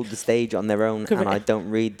they hold the stage on their own, Correct. and I don't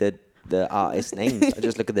read the artist names. I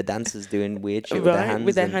just look at the dancers doing weird shit with their hands.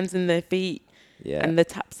 With their hands and their feet. Yeah. And the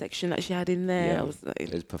tap section that she had in there. Yeah. I was like,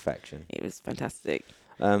 It was perfection. it was fantastic.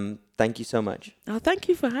 Thank you so much. Oh, thank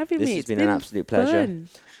you for having This me. has It's been an absolute pleasure.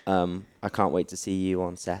 fun. I can't wait to see you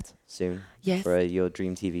on set soon. Yes. For your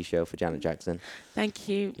dream TV show for Janet Jackson. Thank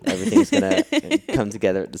you. Everything's gonna come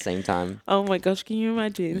together at the same time. Oh my gosh, can you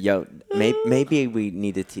imagine? Yo, maybe we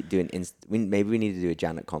need to do maybe we need to do a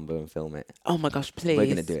Janet combo and film it. Oh my gosh, please. We're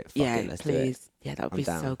gonna do it. Fuck yeah, it, let's do it. please. Yeah, that would I'm be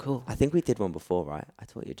down. so cool. I think we did one before, right? I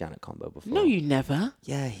taught you a Janet combo before. No, you never.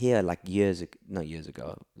 Yeah, here, like years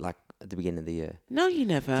ago, like at the beginning of the year. No, you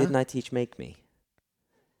never. Didn't I teach Make Me?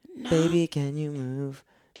 No. Baby, can you move?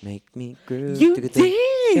 Make me groove. You Show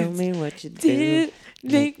did. me what you do. Did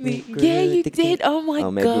make me. groove. Yeah, you did. Oh my gosh.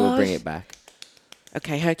 Oh, maybe we'll bring it back.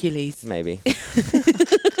 Okay, Hercules. Maybe.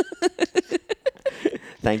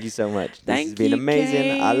 Thank you so much. This Thank has been you, amazing.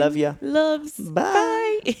 Kane. I love you. Loves.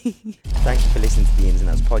 Bye. Bye. Thank you for listening to the Ins and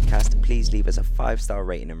Outs podcast. Please leave us a 5-star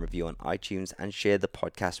rating and review on iTunes and share the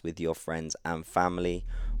podcast with your friends and family.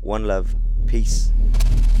 One love. Peace.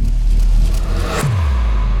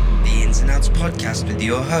 The Ins and Outs podcast with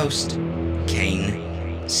your host, Kane